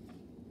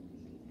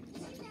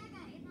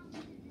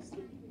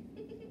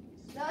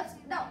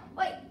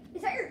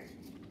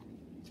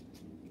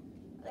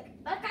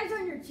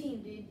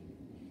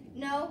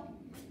 No,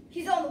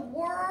 he's on the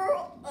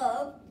World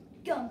of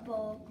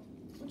Gumball,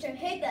 which I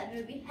hate that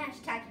movie.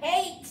 Hashtag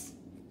hate.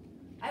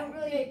 I don't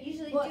really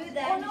usually do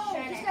that. Oh I'm just no,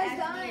 trying this to guy's act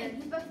dying. weird.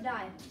 He's about to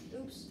die.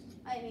 Oops.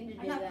 I didn't mean to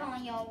do I'm not that.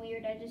 calling y'all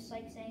weird. I just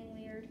like saying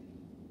weird.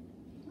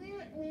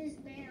 Where is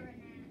Baron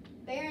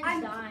at?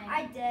 Baron's dying.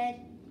 I did.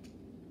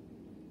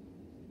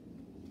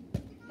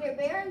 Here,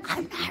 Baron's.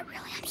 I'm not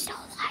really. I'm still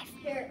alive.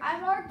 Here, I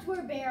marked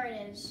where Baron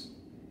is.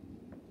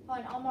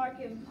 Hold on, I'll mark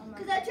him.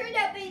 Because I turned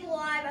out being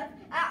alive.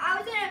 I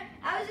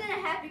was in a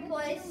happy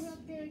place. Go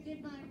up there and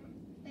get my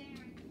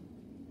Baron.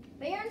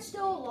 Baron's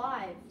still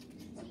alive.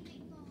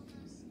 Teammate followed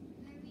us.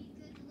 Very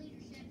good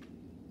leadership.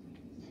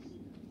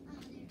 Oh,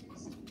 there it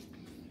is.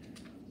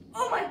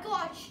 Oh my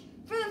gosh!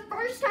 For the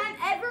first time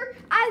ever,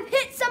 I've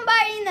hit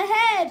somebody in the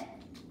head.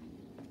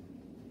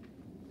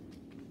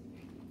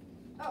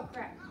 Oh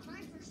crap. Not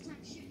my first time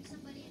shooting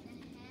somebody in the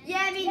head.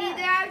 Yeah, me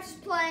neither. I was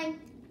just playing.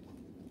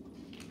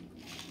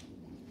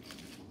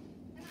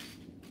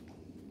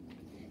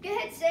 Go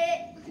ahead,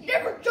 say it.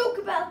 Never joke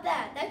about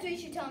that. That's what you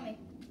should tell me.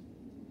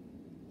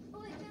 Oh,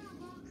 I found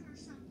a locker or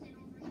something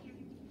over here.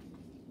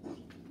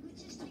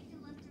 Let's just take the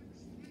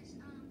leftovers. There's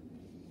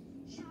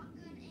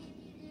shotgun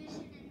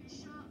ammunition and a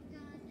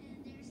shotgun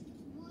and there's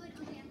wood.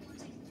 Okay, I'm gonna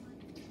take the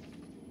wood.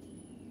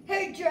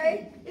 Hey,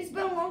 Jay. It's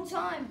been a long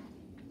time.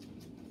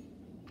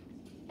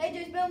 Hey, Jay,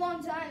 it's been a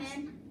long time,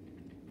 man.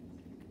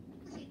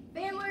 Okay,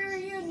 Family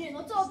reunion.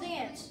 Let's all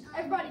dance.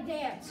 Everybody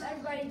dance.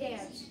 Everybody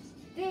dance.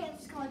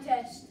 Dance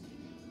contest.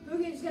 Who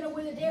is gonna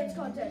win the dance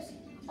contest?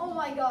 Oh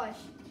my gosh.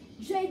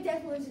 Jay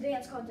definitely wins the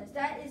dance contest.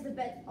 That is the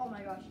bet. Oh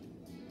my gosh.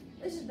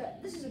 This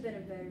is a bit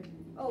of better.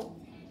 Oh.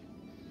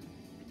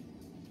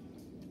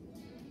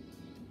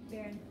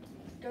 Baron,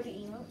 go to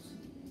emotes.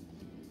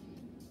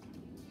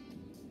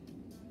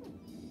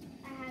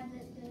 I have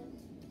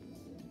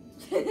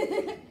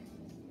it.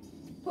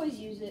 Please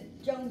use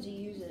it. Jonesy,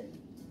 use it.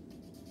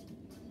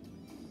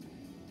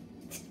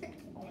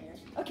 Oh my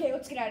gosh. Okay,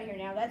 let's get out of here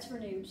now. That's for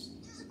noobs.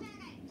 there's a bad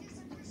guy. There's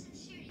a person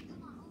shooting.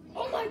 Come on,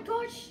 over Oh here. my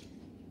gosh.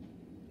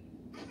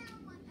 I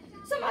found one. I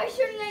found Somebody's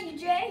shooting at you,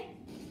 Jay.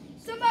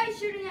 Somebody's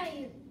shooting at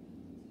you.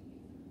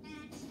 one.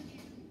 And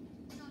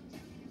stop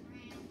jumping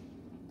around.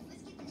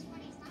 Let's get this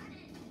party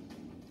started.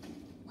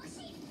 Let's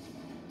see.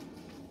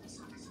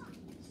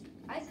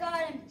 I saw. I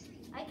got him.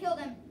 I killed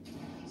him.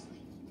 Okay,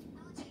 sweet.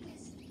 I will take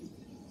his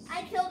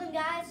I killed him,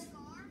 guys.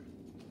 scar.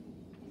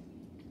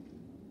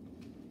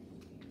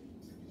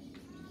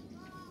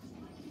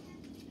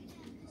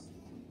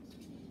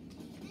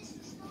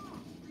 Mr. Scar,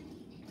 I need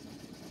it.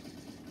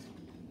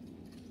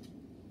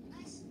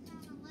 Nice,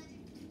 found a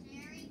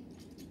legendary.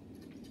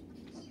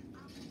 Here,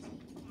 I'll take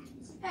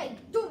that. Hey,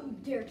 don't you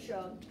dare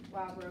chug.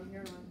 Wow, bro,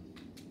 you're on.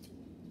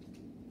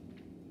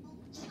 Oh,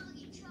 chug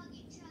it.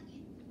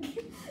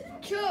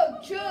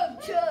 Chug,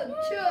 chug, chug,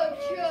 chug,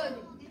 chug.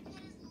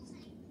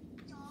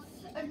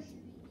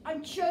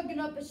 I'm chugging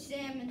up a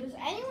salmon. Does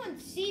anyone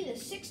see the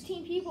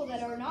 16 people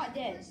that are not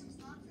dead?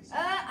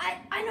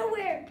 I know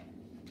where.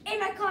 In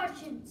my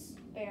conscience.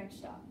 Baron,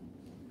 stop.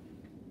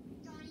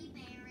 Johnny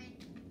Barrett.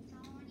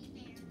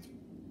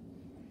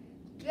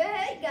 Go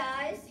ahead,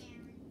 guys.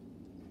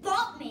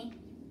 Fault me.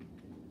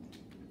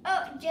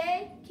 Oh,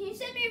 Jay, can you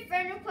send me a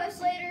friend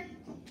request later?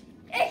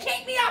 It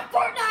kicked me off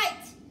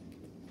Fortnite.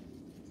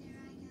 There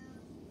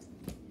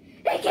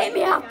I go. It kicked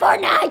me off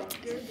Fortnite.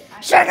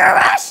 Sugar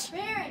Rush.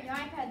 Baron, your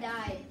iPad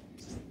died.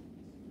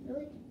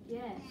 Really?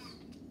 Yes.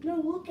 No,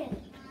 look at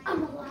it.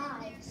 I'm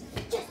alive.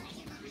 Just like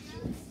your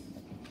conscience.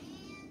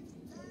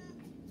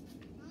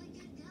 Really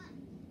good gun.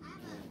 I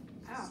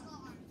have a Ow.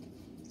 scar.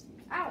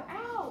 Ow,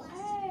 ow.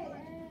 Hey.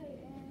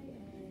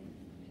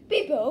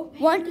 People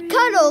want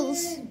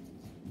cuddles.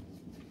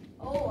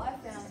 Oh, I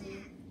found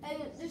you. Hey,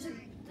 there's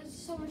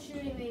someone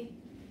shooting me.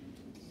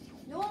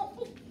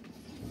 No.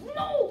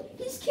 No,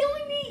 he's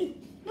killing me.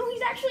 No,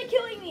 he's actually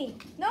killing me.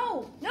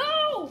 No,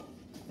 no.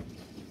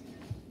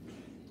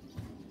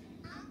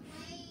 I'm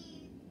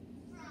away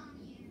from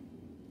you,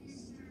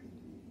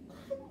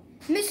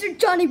 Mr. Mr.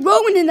 Johnny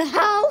Rowan in the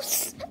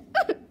house.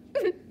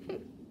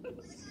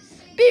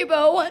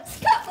 People want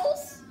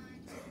cuddles.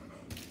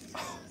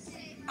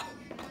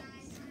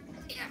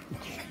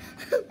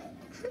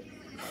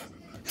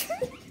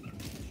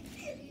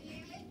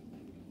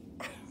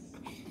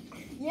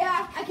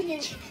 Yeah, I can hear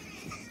you.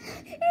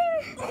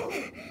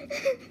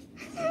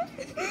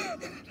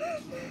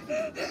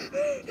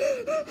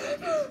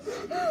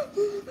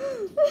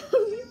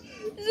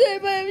 Say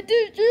my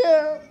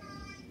teacher.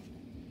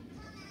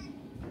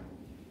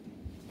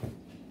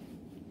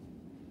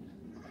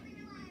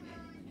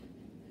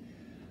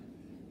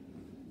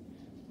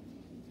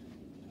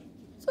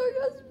 Sorry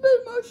guys, it's been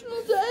an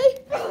emotional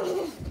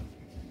day.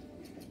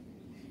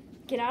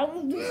 Get out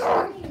of the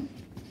door.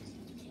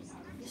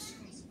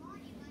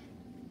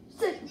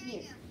 Sit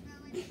here.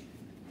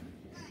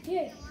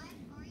 Yeah.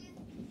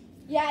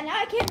 Yeah, now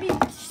I can't be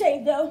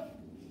saved though.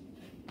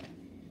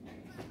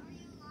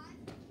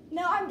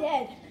 No, I'm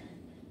dead.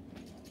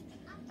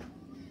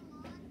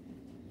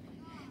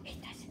 He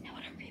doesn't know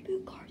what a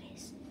reboot card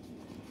is.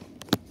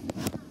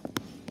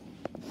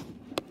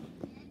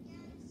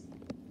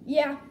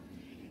 Yeah.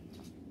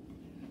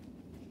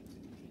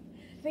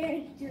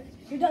 Baron,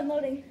 you're done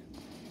loading.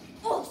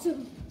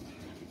 Awesome.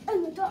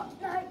 And the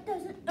Dark Knight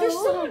doesn't. There's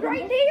someone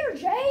right there,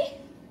 Jay.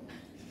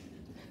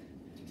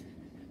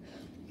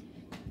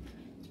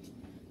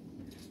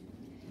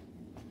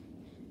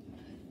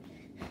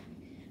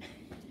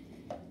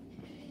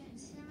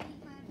 It's 75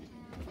 pounds.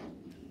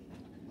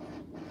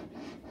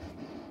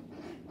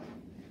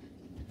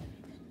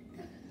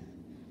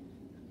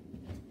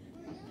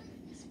 We're doing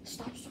this.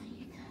 Stop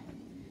swinging.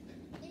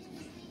 It is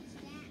things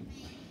that man.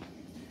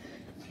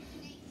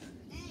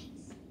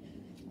 Thanks.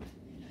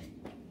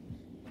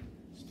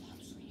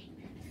 Stop swinging.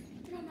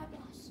 You're not my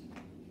boss.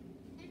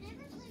 I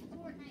never played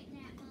Fortnite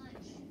that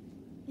much.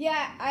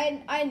 Yeah,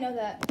 I know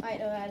that. I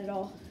know that at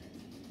all.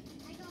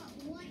 I got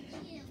 1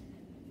 kill.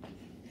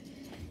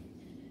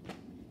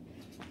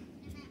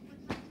 And that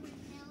with my quick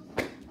health,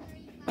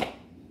 35.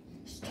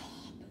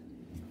 Stop.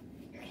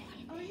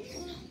 Are you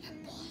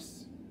looking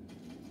Boss.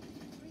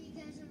 Are you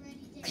guys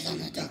already dead? Because I'm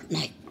the Dark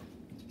Knight.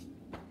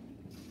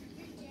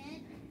 You're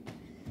dead?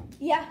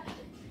 Yeah.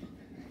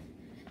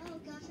 Oh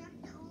gosh,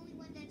 I'm the only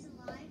one that's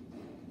alive.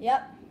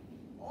 Yep.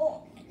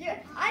 Oh,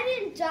 yeah. I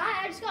didn't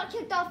die. I just got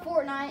kicked off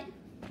Fortnite.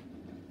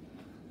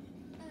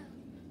 Oh,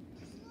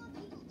 there's a lot of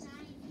people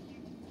dying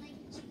here. Like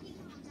 2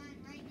 people are dying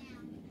right now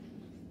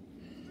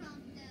from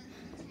the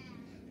attack.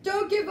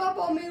 Don't give up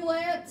on me,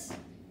 Lance. Okay,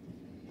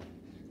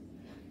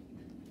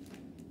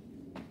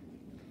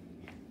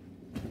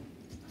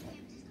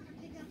 I'm just gonna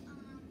pick up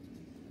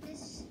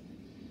this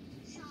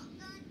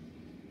shotgun.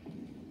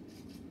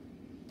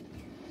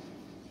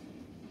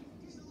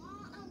 There's a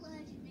lot of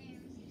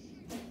legendaries.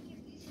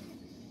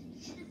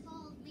 You should have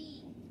followed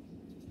me.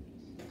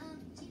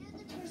 Do you know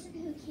the person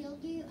who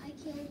killed you? I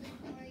killed him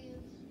for you.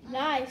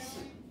 Nice.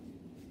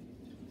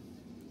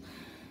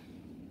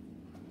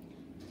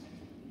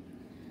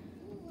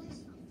 Ooh, I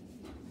saw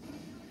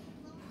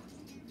bombs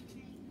and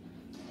everything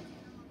going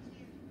on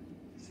here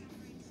for some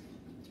reason.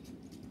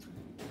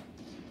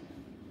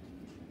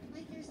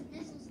 Like there's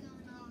missiles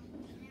going off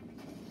and everything.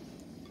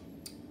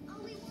 Oh,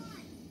 we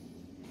won!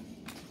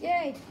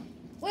 Yay.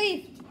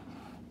 Leave.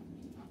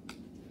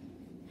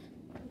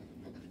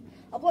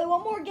 I'll play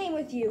one more game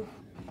with you.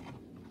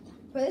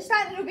 But this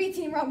time it'll be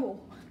Team Rumble.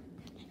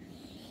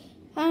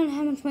 I don't know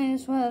how much money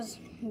this was.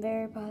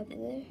 Very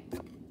popular.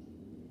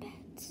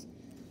 Bets.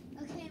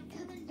 Okay, I'm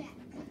coming back.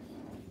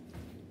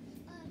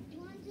 Do you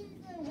want to do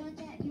the one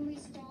that you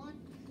respawn?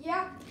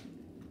 Yeah.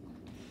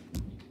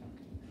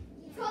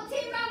 It's called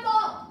Team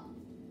Rumble.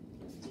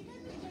 Do you know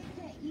the thing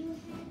that you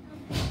had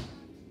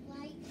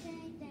light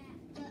thing that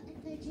button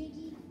the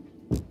jiggy?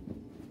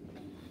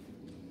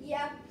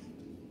 Yeah.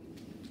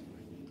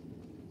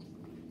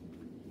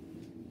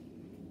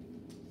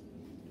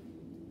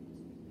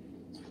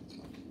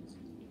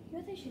 You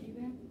know what they should do,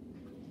 man?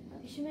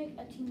 They should make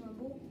a Team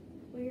Rumble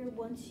where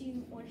once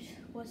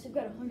they've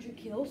got 100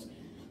 kills,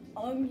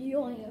 you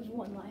only have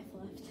 1 life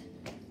left.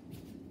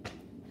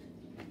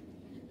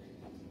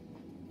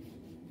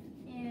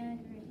 And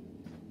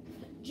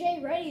Jay,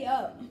 ready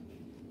up.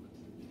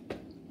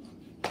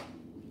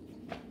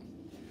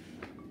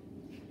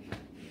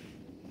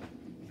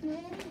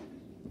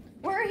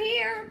 We're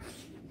here.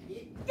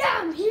 yeah,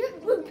 I'm here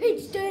with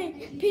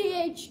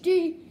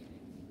PhD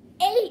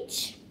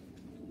H.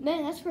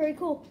 Man, that's very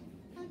cool.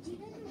 Do you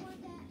know the one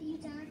that you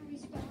died and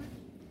respawn?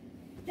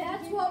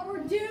 That's what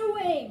we're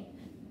doing.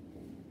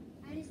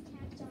 I just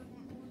tapped on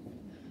that one.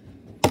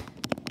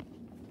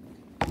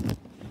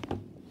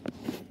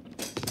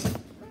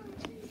 Oh,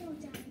 please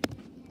don't die.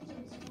 You have to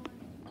respawn.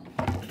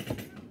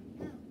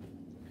 No.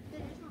 But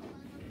that's not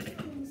fun.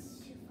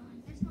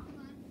 That's not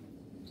fun.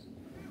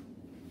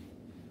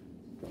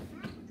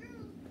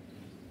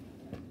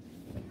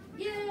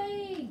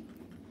 Yay!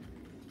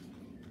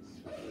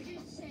 You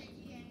just said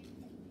yay.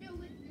 No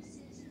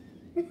witnesses.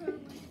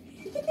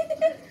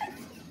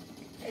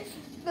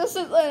 This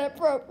is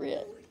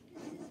inappropriate.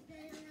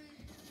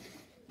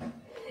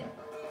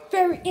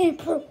 Very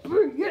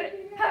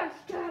inappropriate.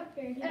 Hashtag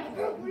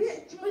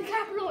inappropriate with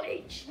capital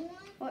H.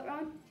 What,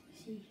 Ron?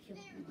 There,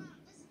 listen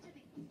to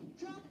me.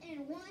 Drop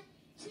in 1,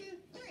 2,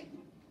 3.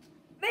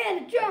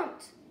 Man, it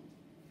jumped.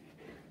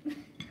 Wait,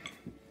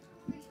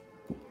 I found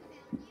you.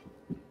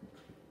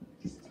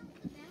 You're still in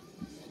the battle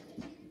bus with the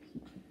enemy,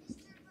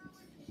 Mr.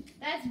 Rowan.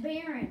 That's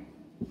Baron.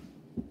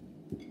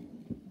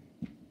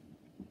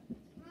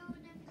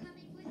 Rowan, I'm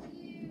coming with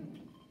you.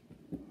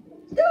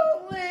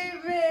 Don't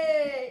leave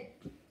me.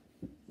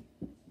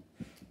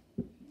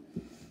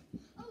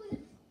 Oh,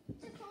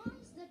 the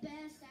farm's the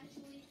best,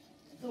 actually.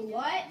 The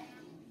what?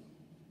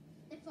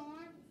 The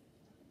farm.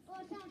 Oh,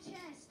 I found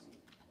chest.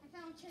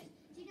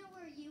 Do you know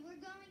where you were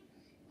going?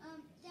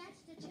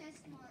 That's the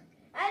chest mark.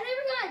 I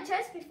never got a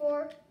chest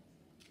before.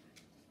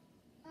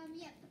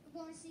 Yeah.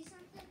 Want to see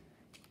something?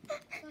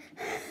 Look,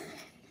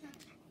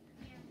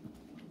 here.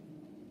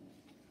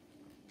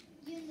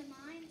 You in the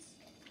mines?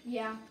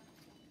 Yeah.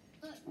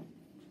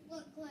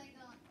 Look what I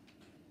got.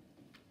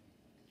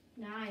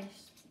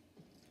 Nice.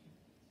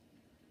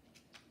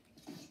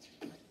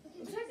 Okay,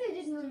 Looks like they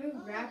didn't doesn't move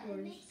Oh, it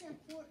backwards. makes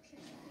a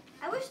fortress.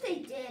 I wish they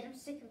did. I'm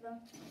sick of them.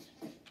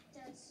 It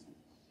does.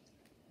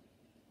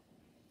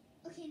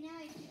 Okay, now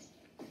I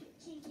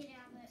can't get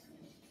out of it.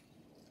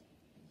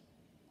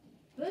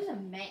 Who's a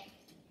mech?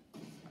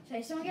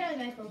 Say, someone get out of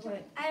the mech real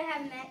quick. I don't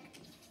have mech.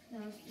 No,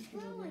 it's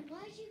Rowan,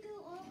 why'd you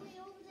go all the way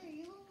over there?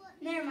 You won't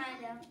let me Never out. mind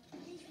though. I'm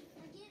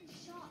getting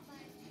shot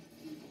by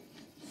people.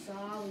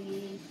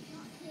 Sorry.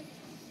 Not kidding.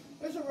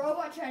 There's a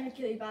robot trying to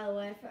kill you, by the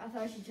way. I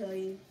thought I should tell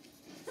you.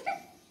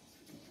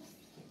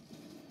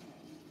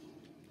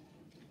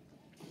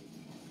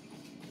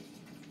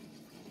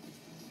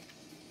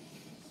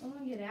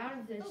 Someone get out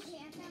of this. Okay,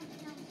 I found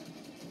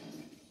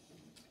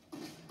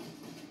it.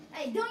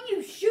 Hey, don't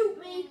you shoot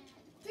me!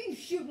 Don't you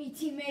shoot me,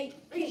 teammate!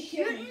 Are you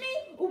shooting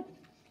me? Oh,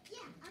 Yeah,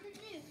 I'm a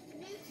noob.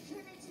 Noobs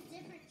turn into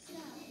different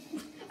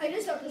stuff. I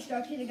just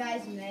self-destructed the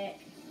guy's mech.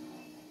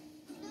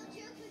 No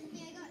joke with me.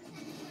 I got 10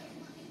 kills.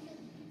 Want me to?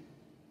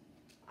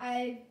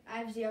 I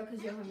have 0 because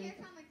I you don't don't have care me.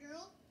 if I'm a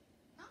girl.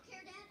 I don't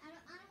care, Dad. I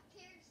don't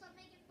care. Stop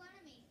making fun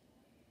of me.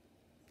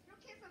 I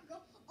don't care if I'm a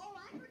girl. Oh,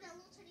 I heard that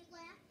little tiny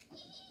laugh.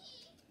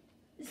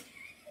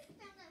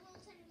 Found that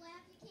little tiny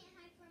laugh. You can't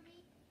hide from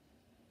me.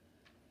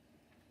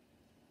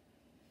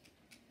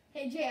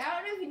 Hey Jay, I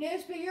don't know if you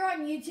noticed, but you're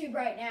on YouTube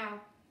right now.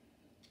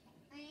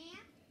 I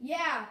am?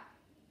 Yeah,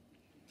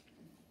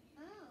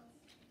 Oh.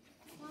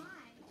 Why?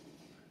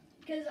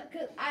 cause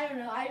I don't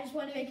know. I just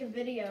want to make a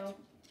video.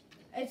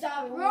 It's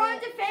all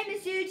Rowan's a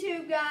famous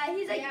YouTube guy.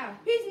 He's like, Yeah.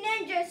 he's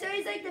ninja, so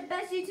he's like the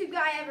best YouTube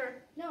guy ever.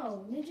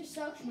 No, Ninja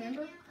sucks.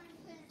 Remember? Now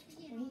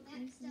I'm getting all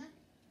that stuff.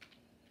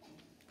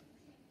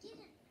 Get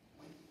it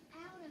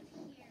out of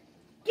here.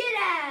 Get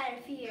out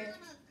of here.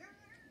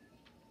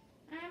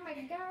 I'm a girl. I'm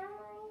a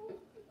girl.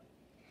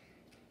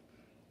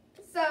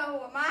 So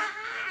am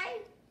I.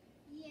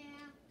 Yeah.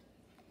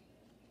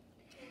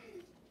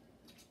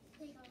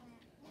 Take all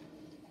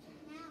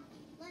that. Now,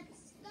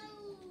 let's go.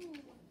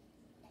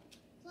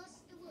 Plus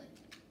the wood.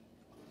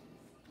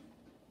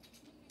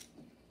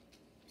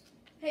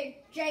 Hey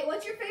Jay,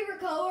 what's your favorite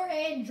color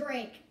and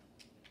drink?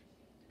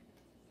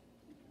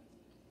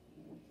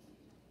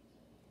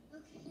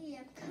 Okay,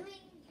 I'm coming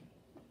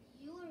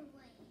your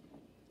way.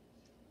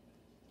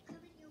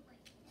 Coming your way.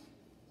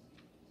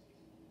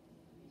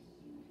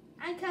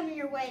 I'm coming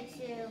your way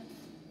too.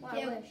 Well, I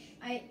Yeah,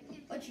 wish.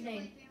 What's your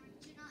name?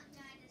 Do not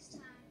die this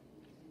time.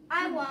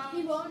 I He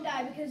won't. won't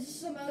die because this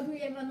is a mode where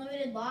you have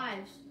unlimited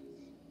lives.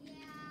 Yeah,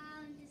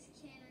 I'm just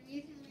kidding.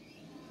 You can.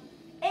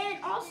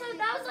 And also,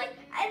 that was like,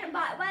 and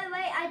by the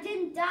way, I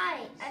didn't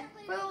die.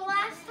 For the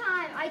last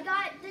time, I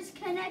got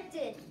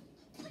disconnected.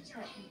 Put your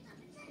hands up.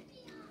 It's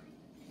FBI.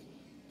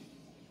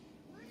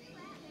 Where are you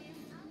at, man?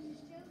 I was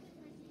just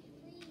joking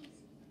with you.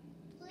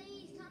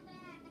 Please come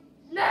back.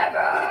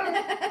 Never!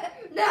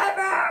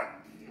 Never!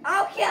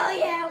 I'll kill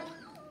you!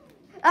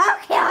 I'll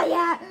kill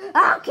you!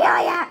 I'll kill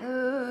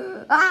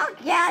you! I'll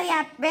kill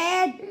you,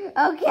 man!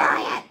 I'll kill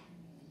you!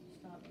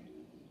 Stop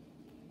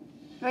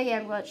it. Right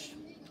here, watch.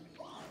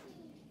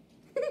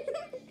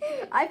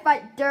 I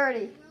fight dirty.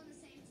 We're on the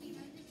same team.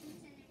 I'm just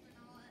pretending we're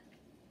not.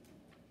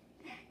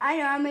 I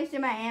know I'm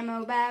wasting my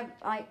ammo, but I have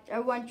like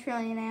a 1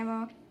 trillion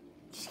ammo.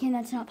 Just kidding,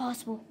 that's not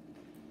possible.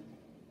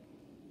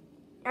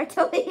 I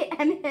totally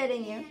am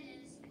hitting Yeah, you. it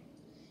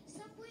is.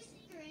 Stop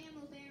wasting your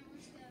ammo, Baron.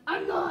 Let's go.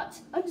 I'm not.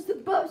 I'm just the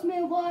best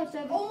man alive.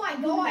 So Oh my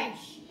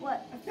gosh!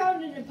 What? I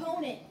found an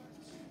opponent.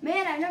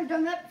 Man, I've never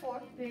done that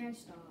before. Baron,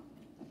 stop.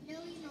 No,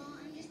 he's not.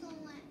 I'm just gonna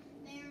let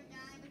Baron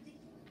die with the.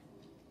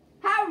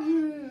 How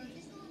rude. I'm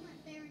just gonna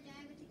let Baron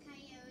die with the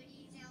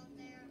coyotes out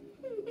there.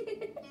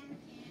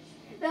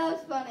 That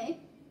was funny.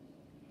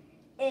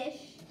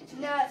 Ish.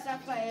 No, it's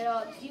not funny at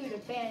all. You would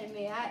abandon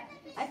me.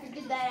 I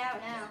figured that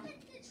out now. Put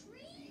the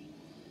tree.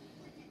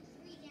 Put the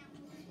tree down.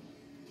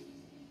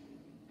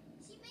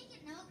 Is he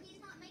making? Nope,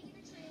 he's not making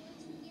a tree.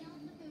 Let's get on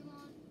the move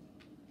on.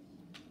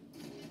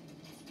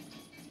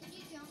 Can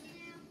you jump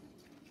now?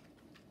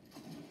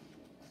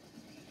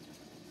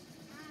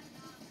 I'm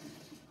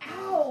not.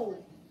 Ow!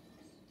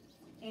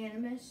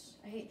 Animus.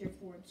 I hate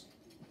driftboards.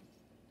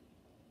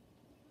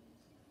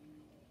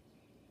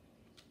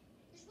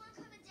 There's one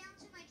coming down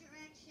to my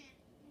direction.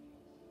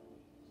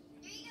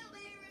 Here you go,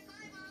 Baron.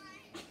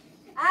 Bye-bye.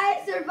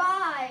 I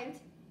survived.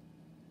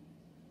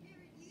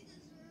 Baron, you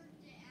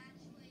deserved it,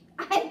 actually.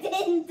 I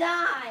didn't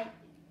die.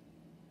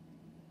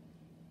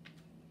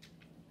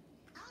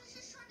 I was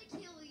just trying to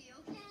kill you,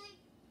 okay?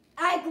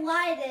 I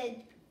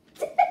glided.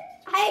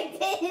 I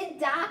didn't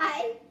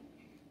die.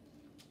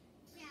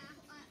 Yeah,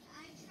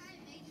 I tried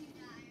to make you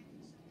die for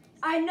some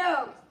reason. I know. I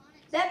just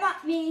wanted to.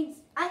 That means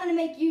I'm gonna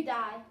make you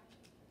die.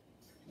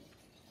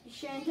 You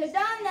shouldn't have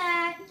done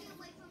that. Get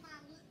away from my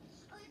loot.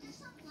 Oh, there's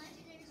some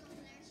legendaries over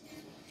there,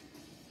 too.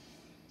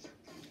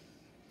 Shotgun.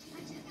 I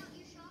took out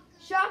your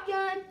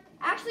shotgun. Shotgun.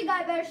 Actually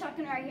got a better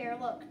shotgun right here.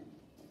 Look.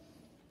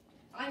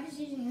 I'm just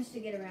using this to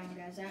get around,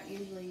 guys. I don't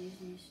usually use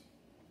these.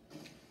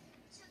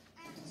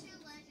 I have 2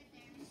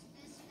 legendaries.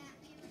 This map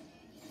me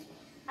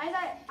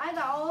I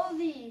got all of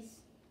these,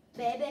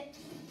 baby.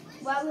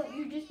 Why won't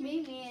you just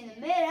meet me in the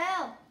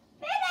middle?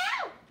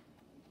 Middle!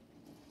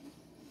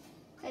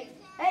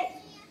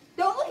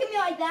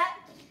 that.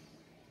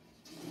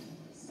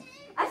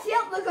 I see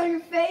that look on your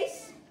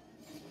face.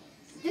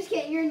 Just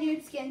kidding, you're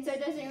nude skin, so it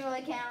doesn't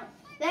really count.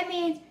 That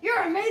means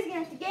you're amazing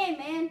at the game,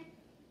 man.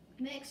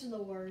 Mix are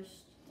the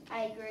worst.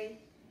 I agree.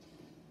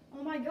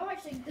 Oh my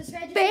gosh, like, this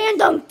guy just...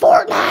 Banned on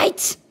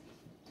Fortnite.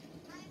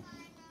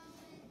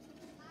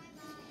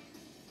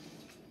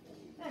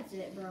 That's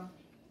it, bro.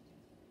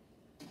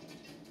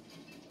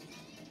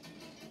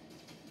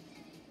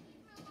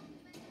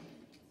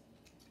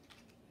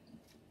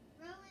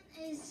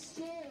 Rowan is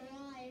still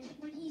alive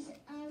when he's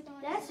out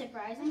on. That's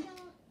surprising.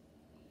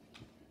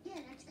 Yeah,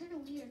 that's kind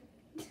of weird.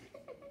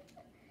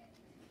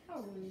 How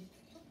rude.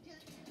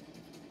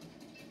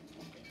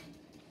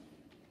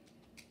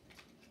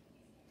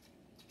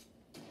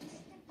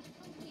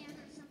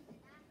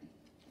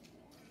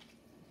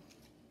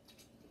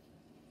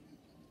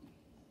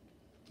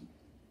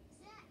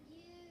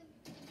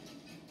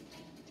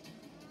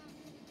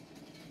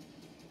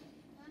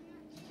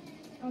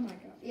 Oh my god.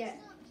 Yeah.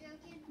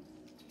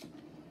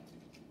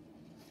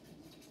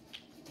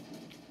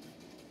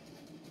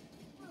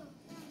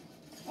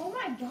 Oh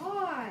my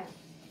god.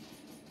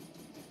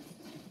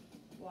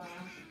 Wow.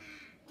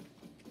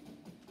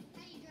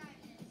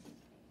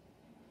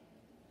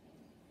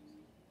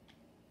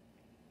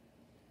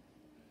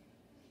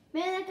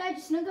 Man, that guy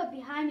just snuck up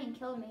behind me and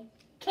killed me.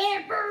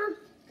 Camper!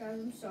 Guys,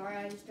 I'm sorry.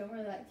 I just don't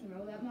really like to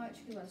roll that much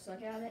because I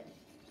suck at it.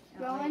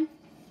 Rowan,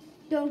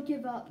 don't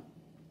give up.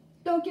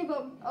 Don't give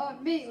up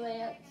on me,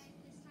 Lance.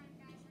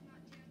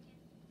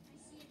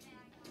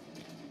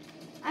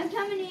 I'm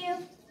coming to you.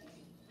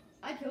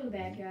 I killed a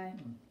bad guy.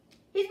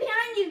 He's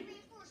behind you.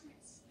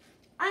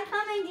 I'm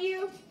coming to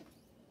you.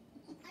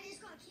 I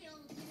just got killed.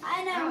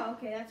 I know. Oh,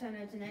 okay. That's how I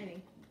know it's an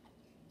enemy.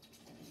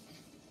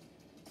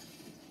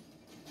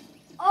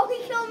 Oh,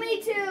 he killed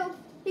me too.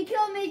 He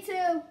killed me too.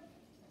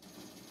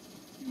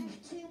 I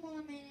have 2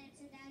 more minutes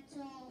and that's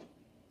all.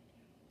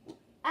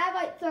 I have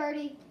like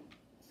 30.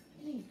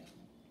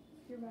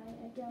 You're right.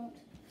 I don't.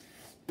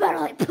 But I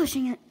like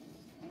pushing it.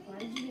 Why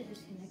did you get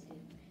disconnected?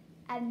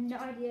 I have no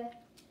idea.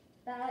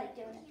 But I like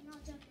doing it. You're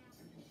not done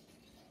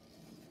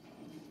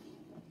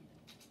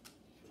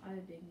now. I'm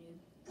a big noob.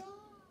 Go!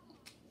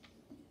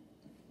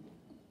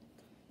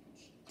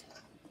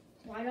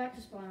 Why do I have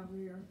to spawn over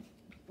here?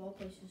 Of all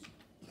places.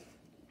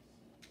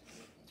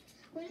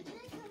 When can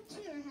I come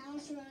to your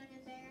house running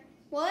in there?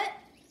 What?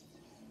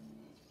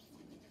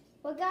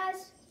 What,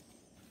 guys?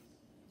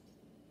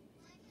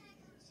 When can I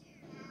come to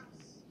your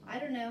house? I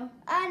don't know.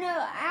 I don't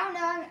know.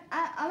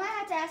 I might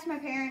have to ask my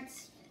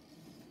parents.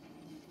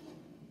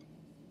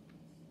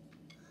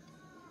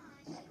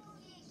 People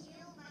get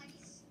killed by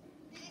these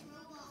big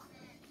robot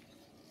men.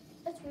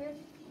 That's weird.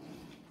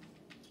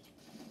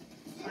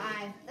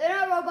 Bye. They're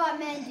not robot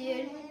men,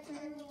 dude.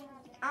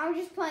 I'm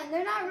just playing.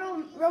 They're not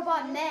real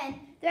robot men.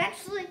 They're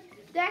actually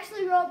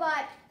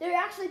robot. They're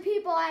actually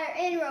people that are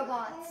in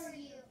robots. How are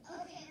you?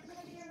 Okay, I'm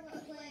coming here to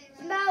play,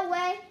 right? By the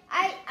way,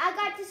 I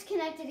got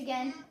disconnected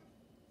again.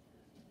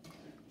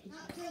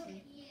 Not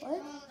joking.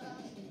 What?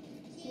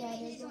 Yeah,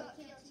 they just got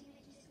killed.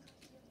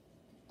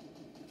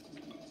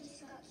 Teammate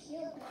just got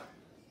killed.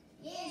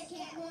 Yes,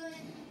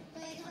 Catwoman.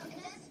 Wait, that's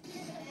a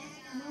bad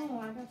guy. No,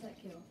 I got that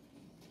kill.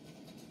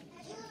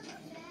 I killed a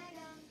bad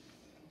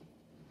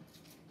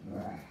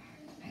guy.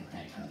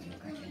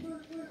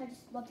 I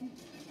just love you.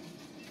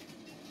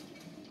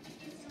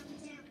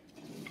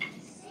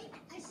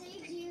 I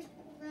saved you,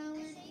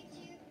 Rowan.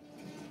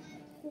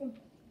 Cool.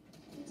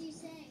 What did you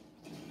say?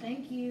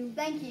 Thank you.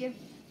 Thank you.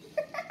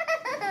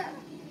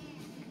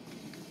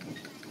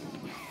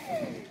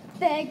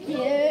 Thank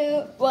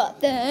you. Well,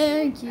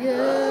 thank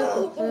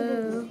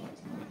you.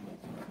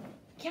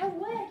 Cat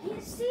what? I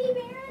can't see,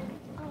 man.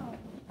 Oh,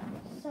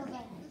 so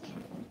bad.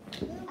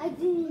 I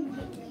didn't even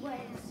get your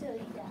way until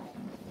you died.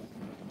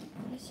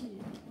 Yes, you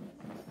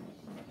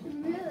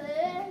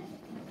Really?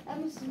 I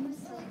must have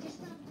missed Oh, I just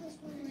found this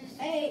one. did.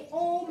 Hey,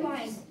 oh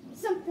my.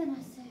 something I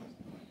said.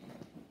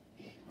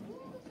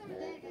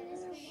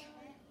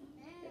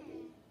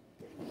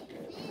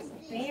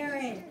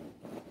 Baron.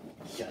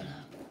 Shut up.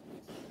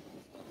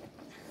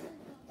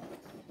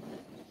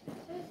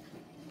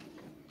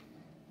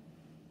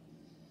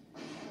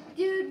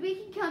 Dude, we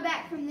can come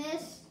back from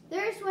this.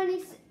 There's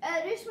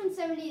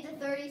 170 to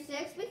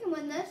 36. We can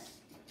win this.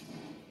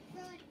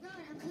 Run,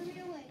 I'm coming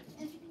your way.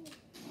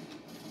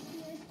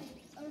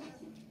 Over.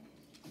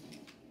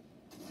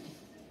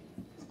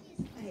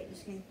 I hate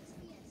this game.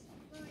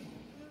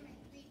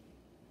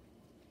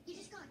 You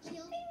just got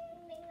killed.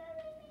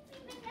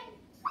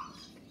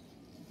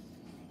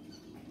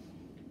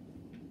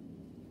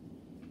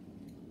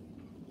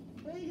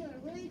 Where are you going?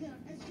 Where are you going?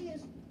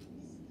 FPS.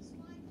 This is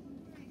my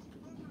corporation.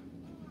 Hold on.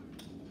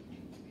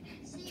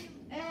 See you.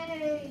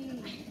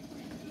 Hey.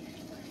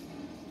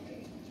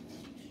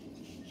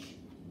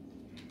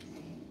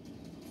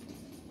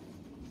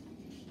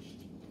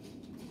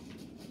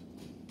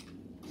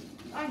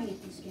 I hate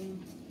this game.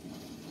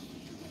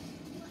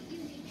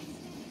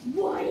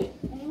 What?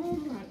 Oh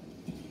my.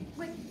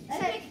 Wait,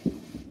 Epic.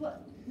 What?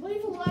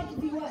 Leave a like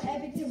if you want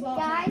Epic to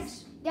welcome.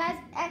 guys,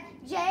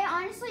 Jay,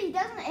 honestly, he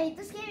doesn't hate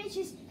this game. It's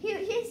just he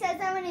says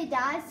that when he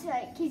dies,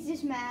 like he's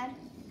just mad.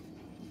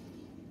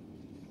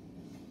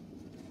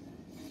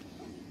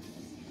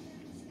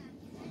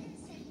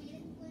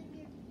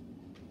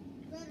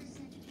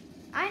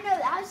 I know.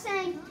 I was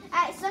saying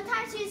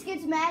sometimes he just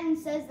gets mad and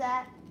says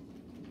that.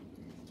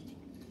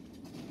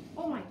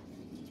 Oh my.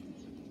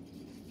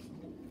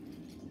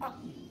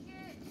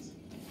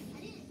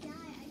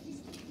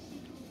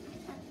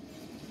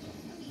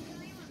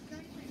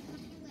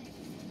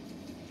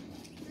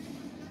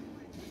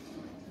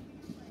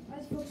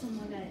 Let's focus on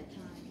one guy at a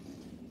time.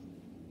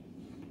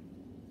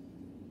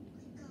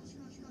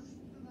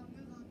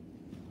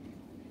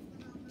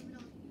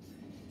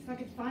 If I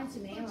could find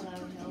some ammo,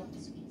 that would help.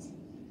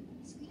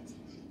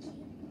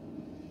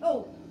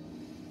 Oh!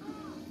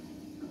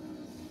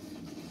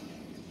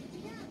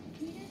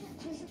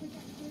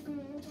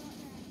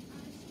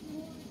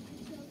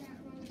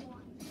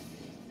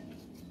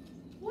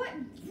 What?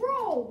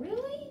 Bro,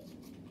 really?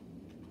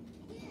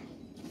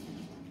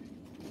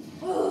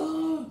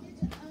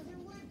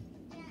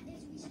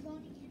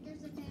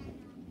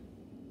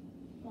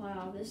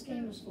 Wow, this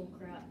game is full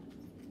crap.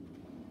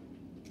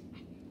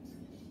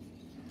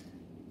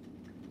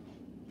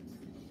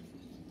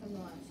 I'm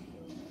not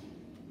skilled.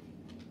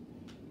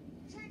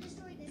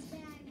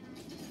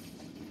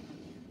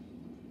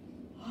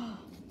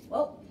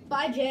 Well,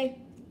 bye, Jay.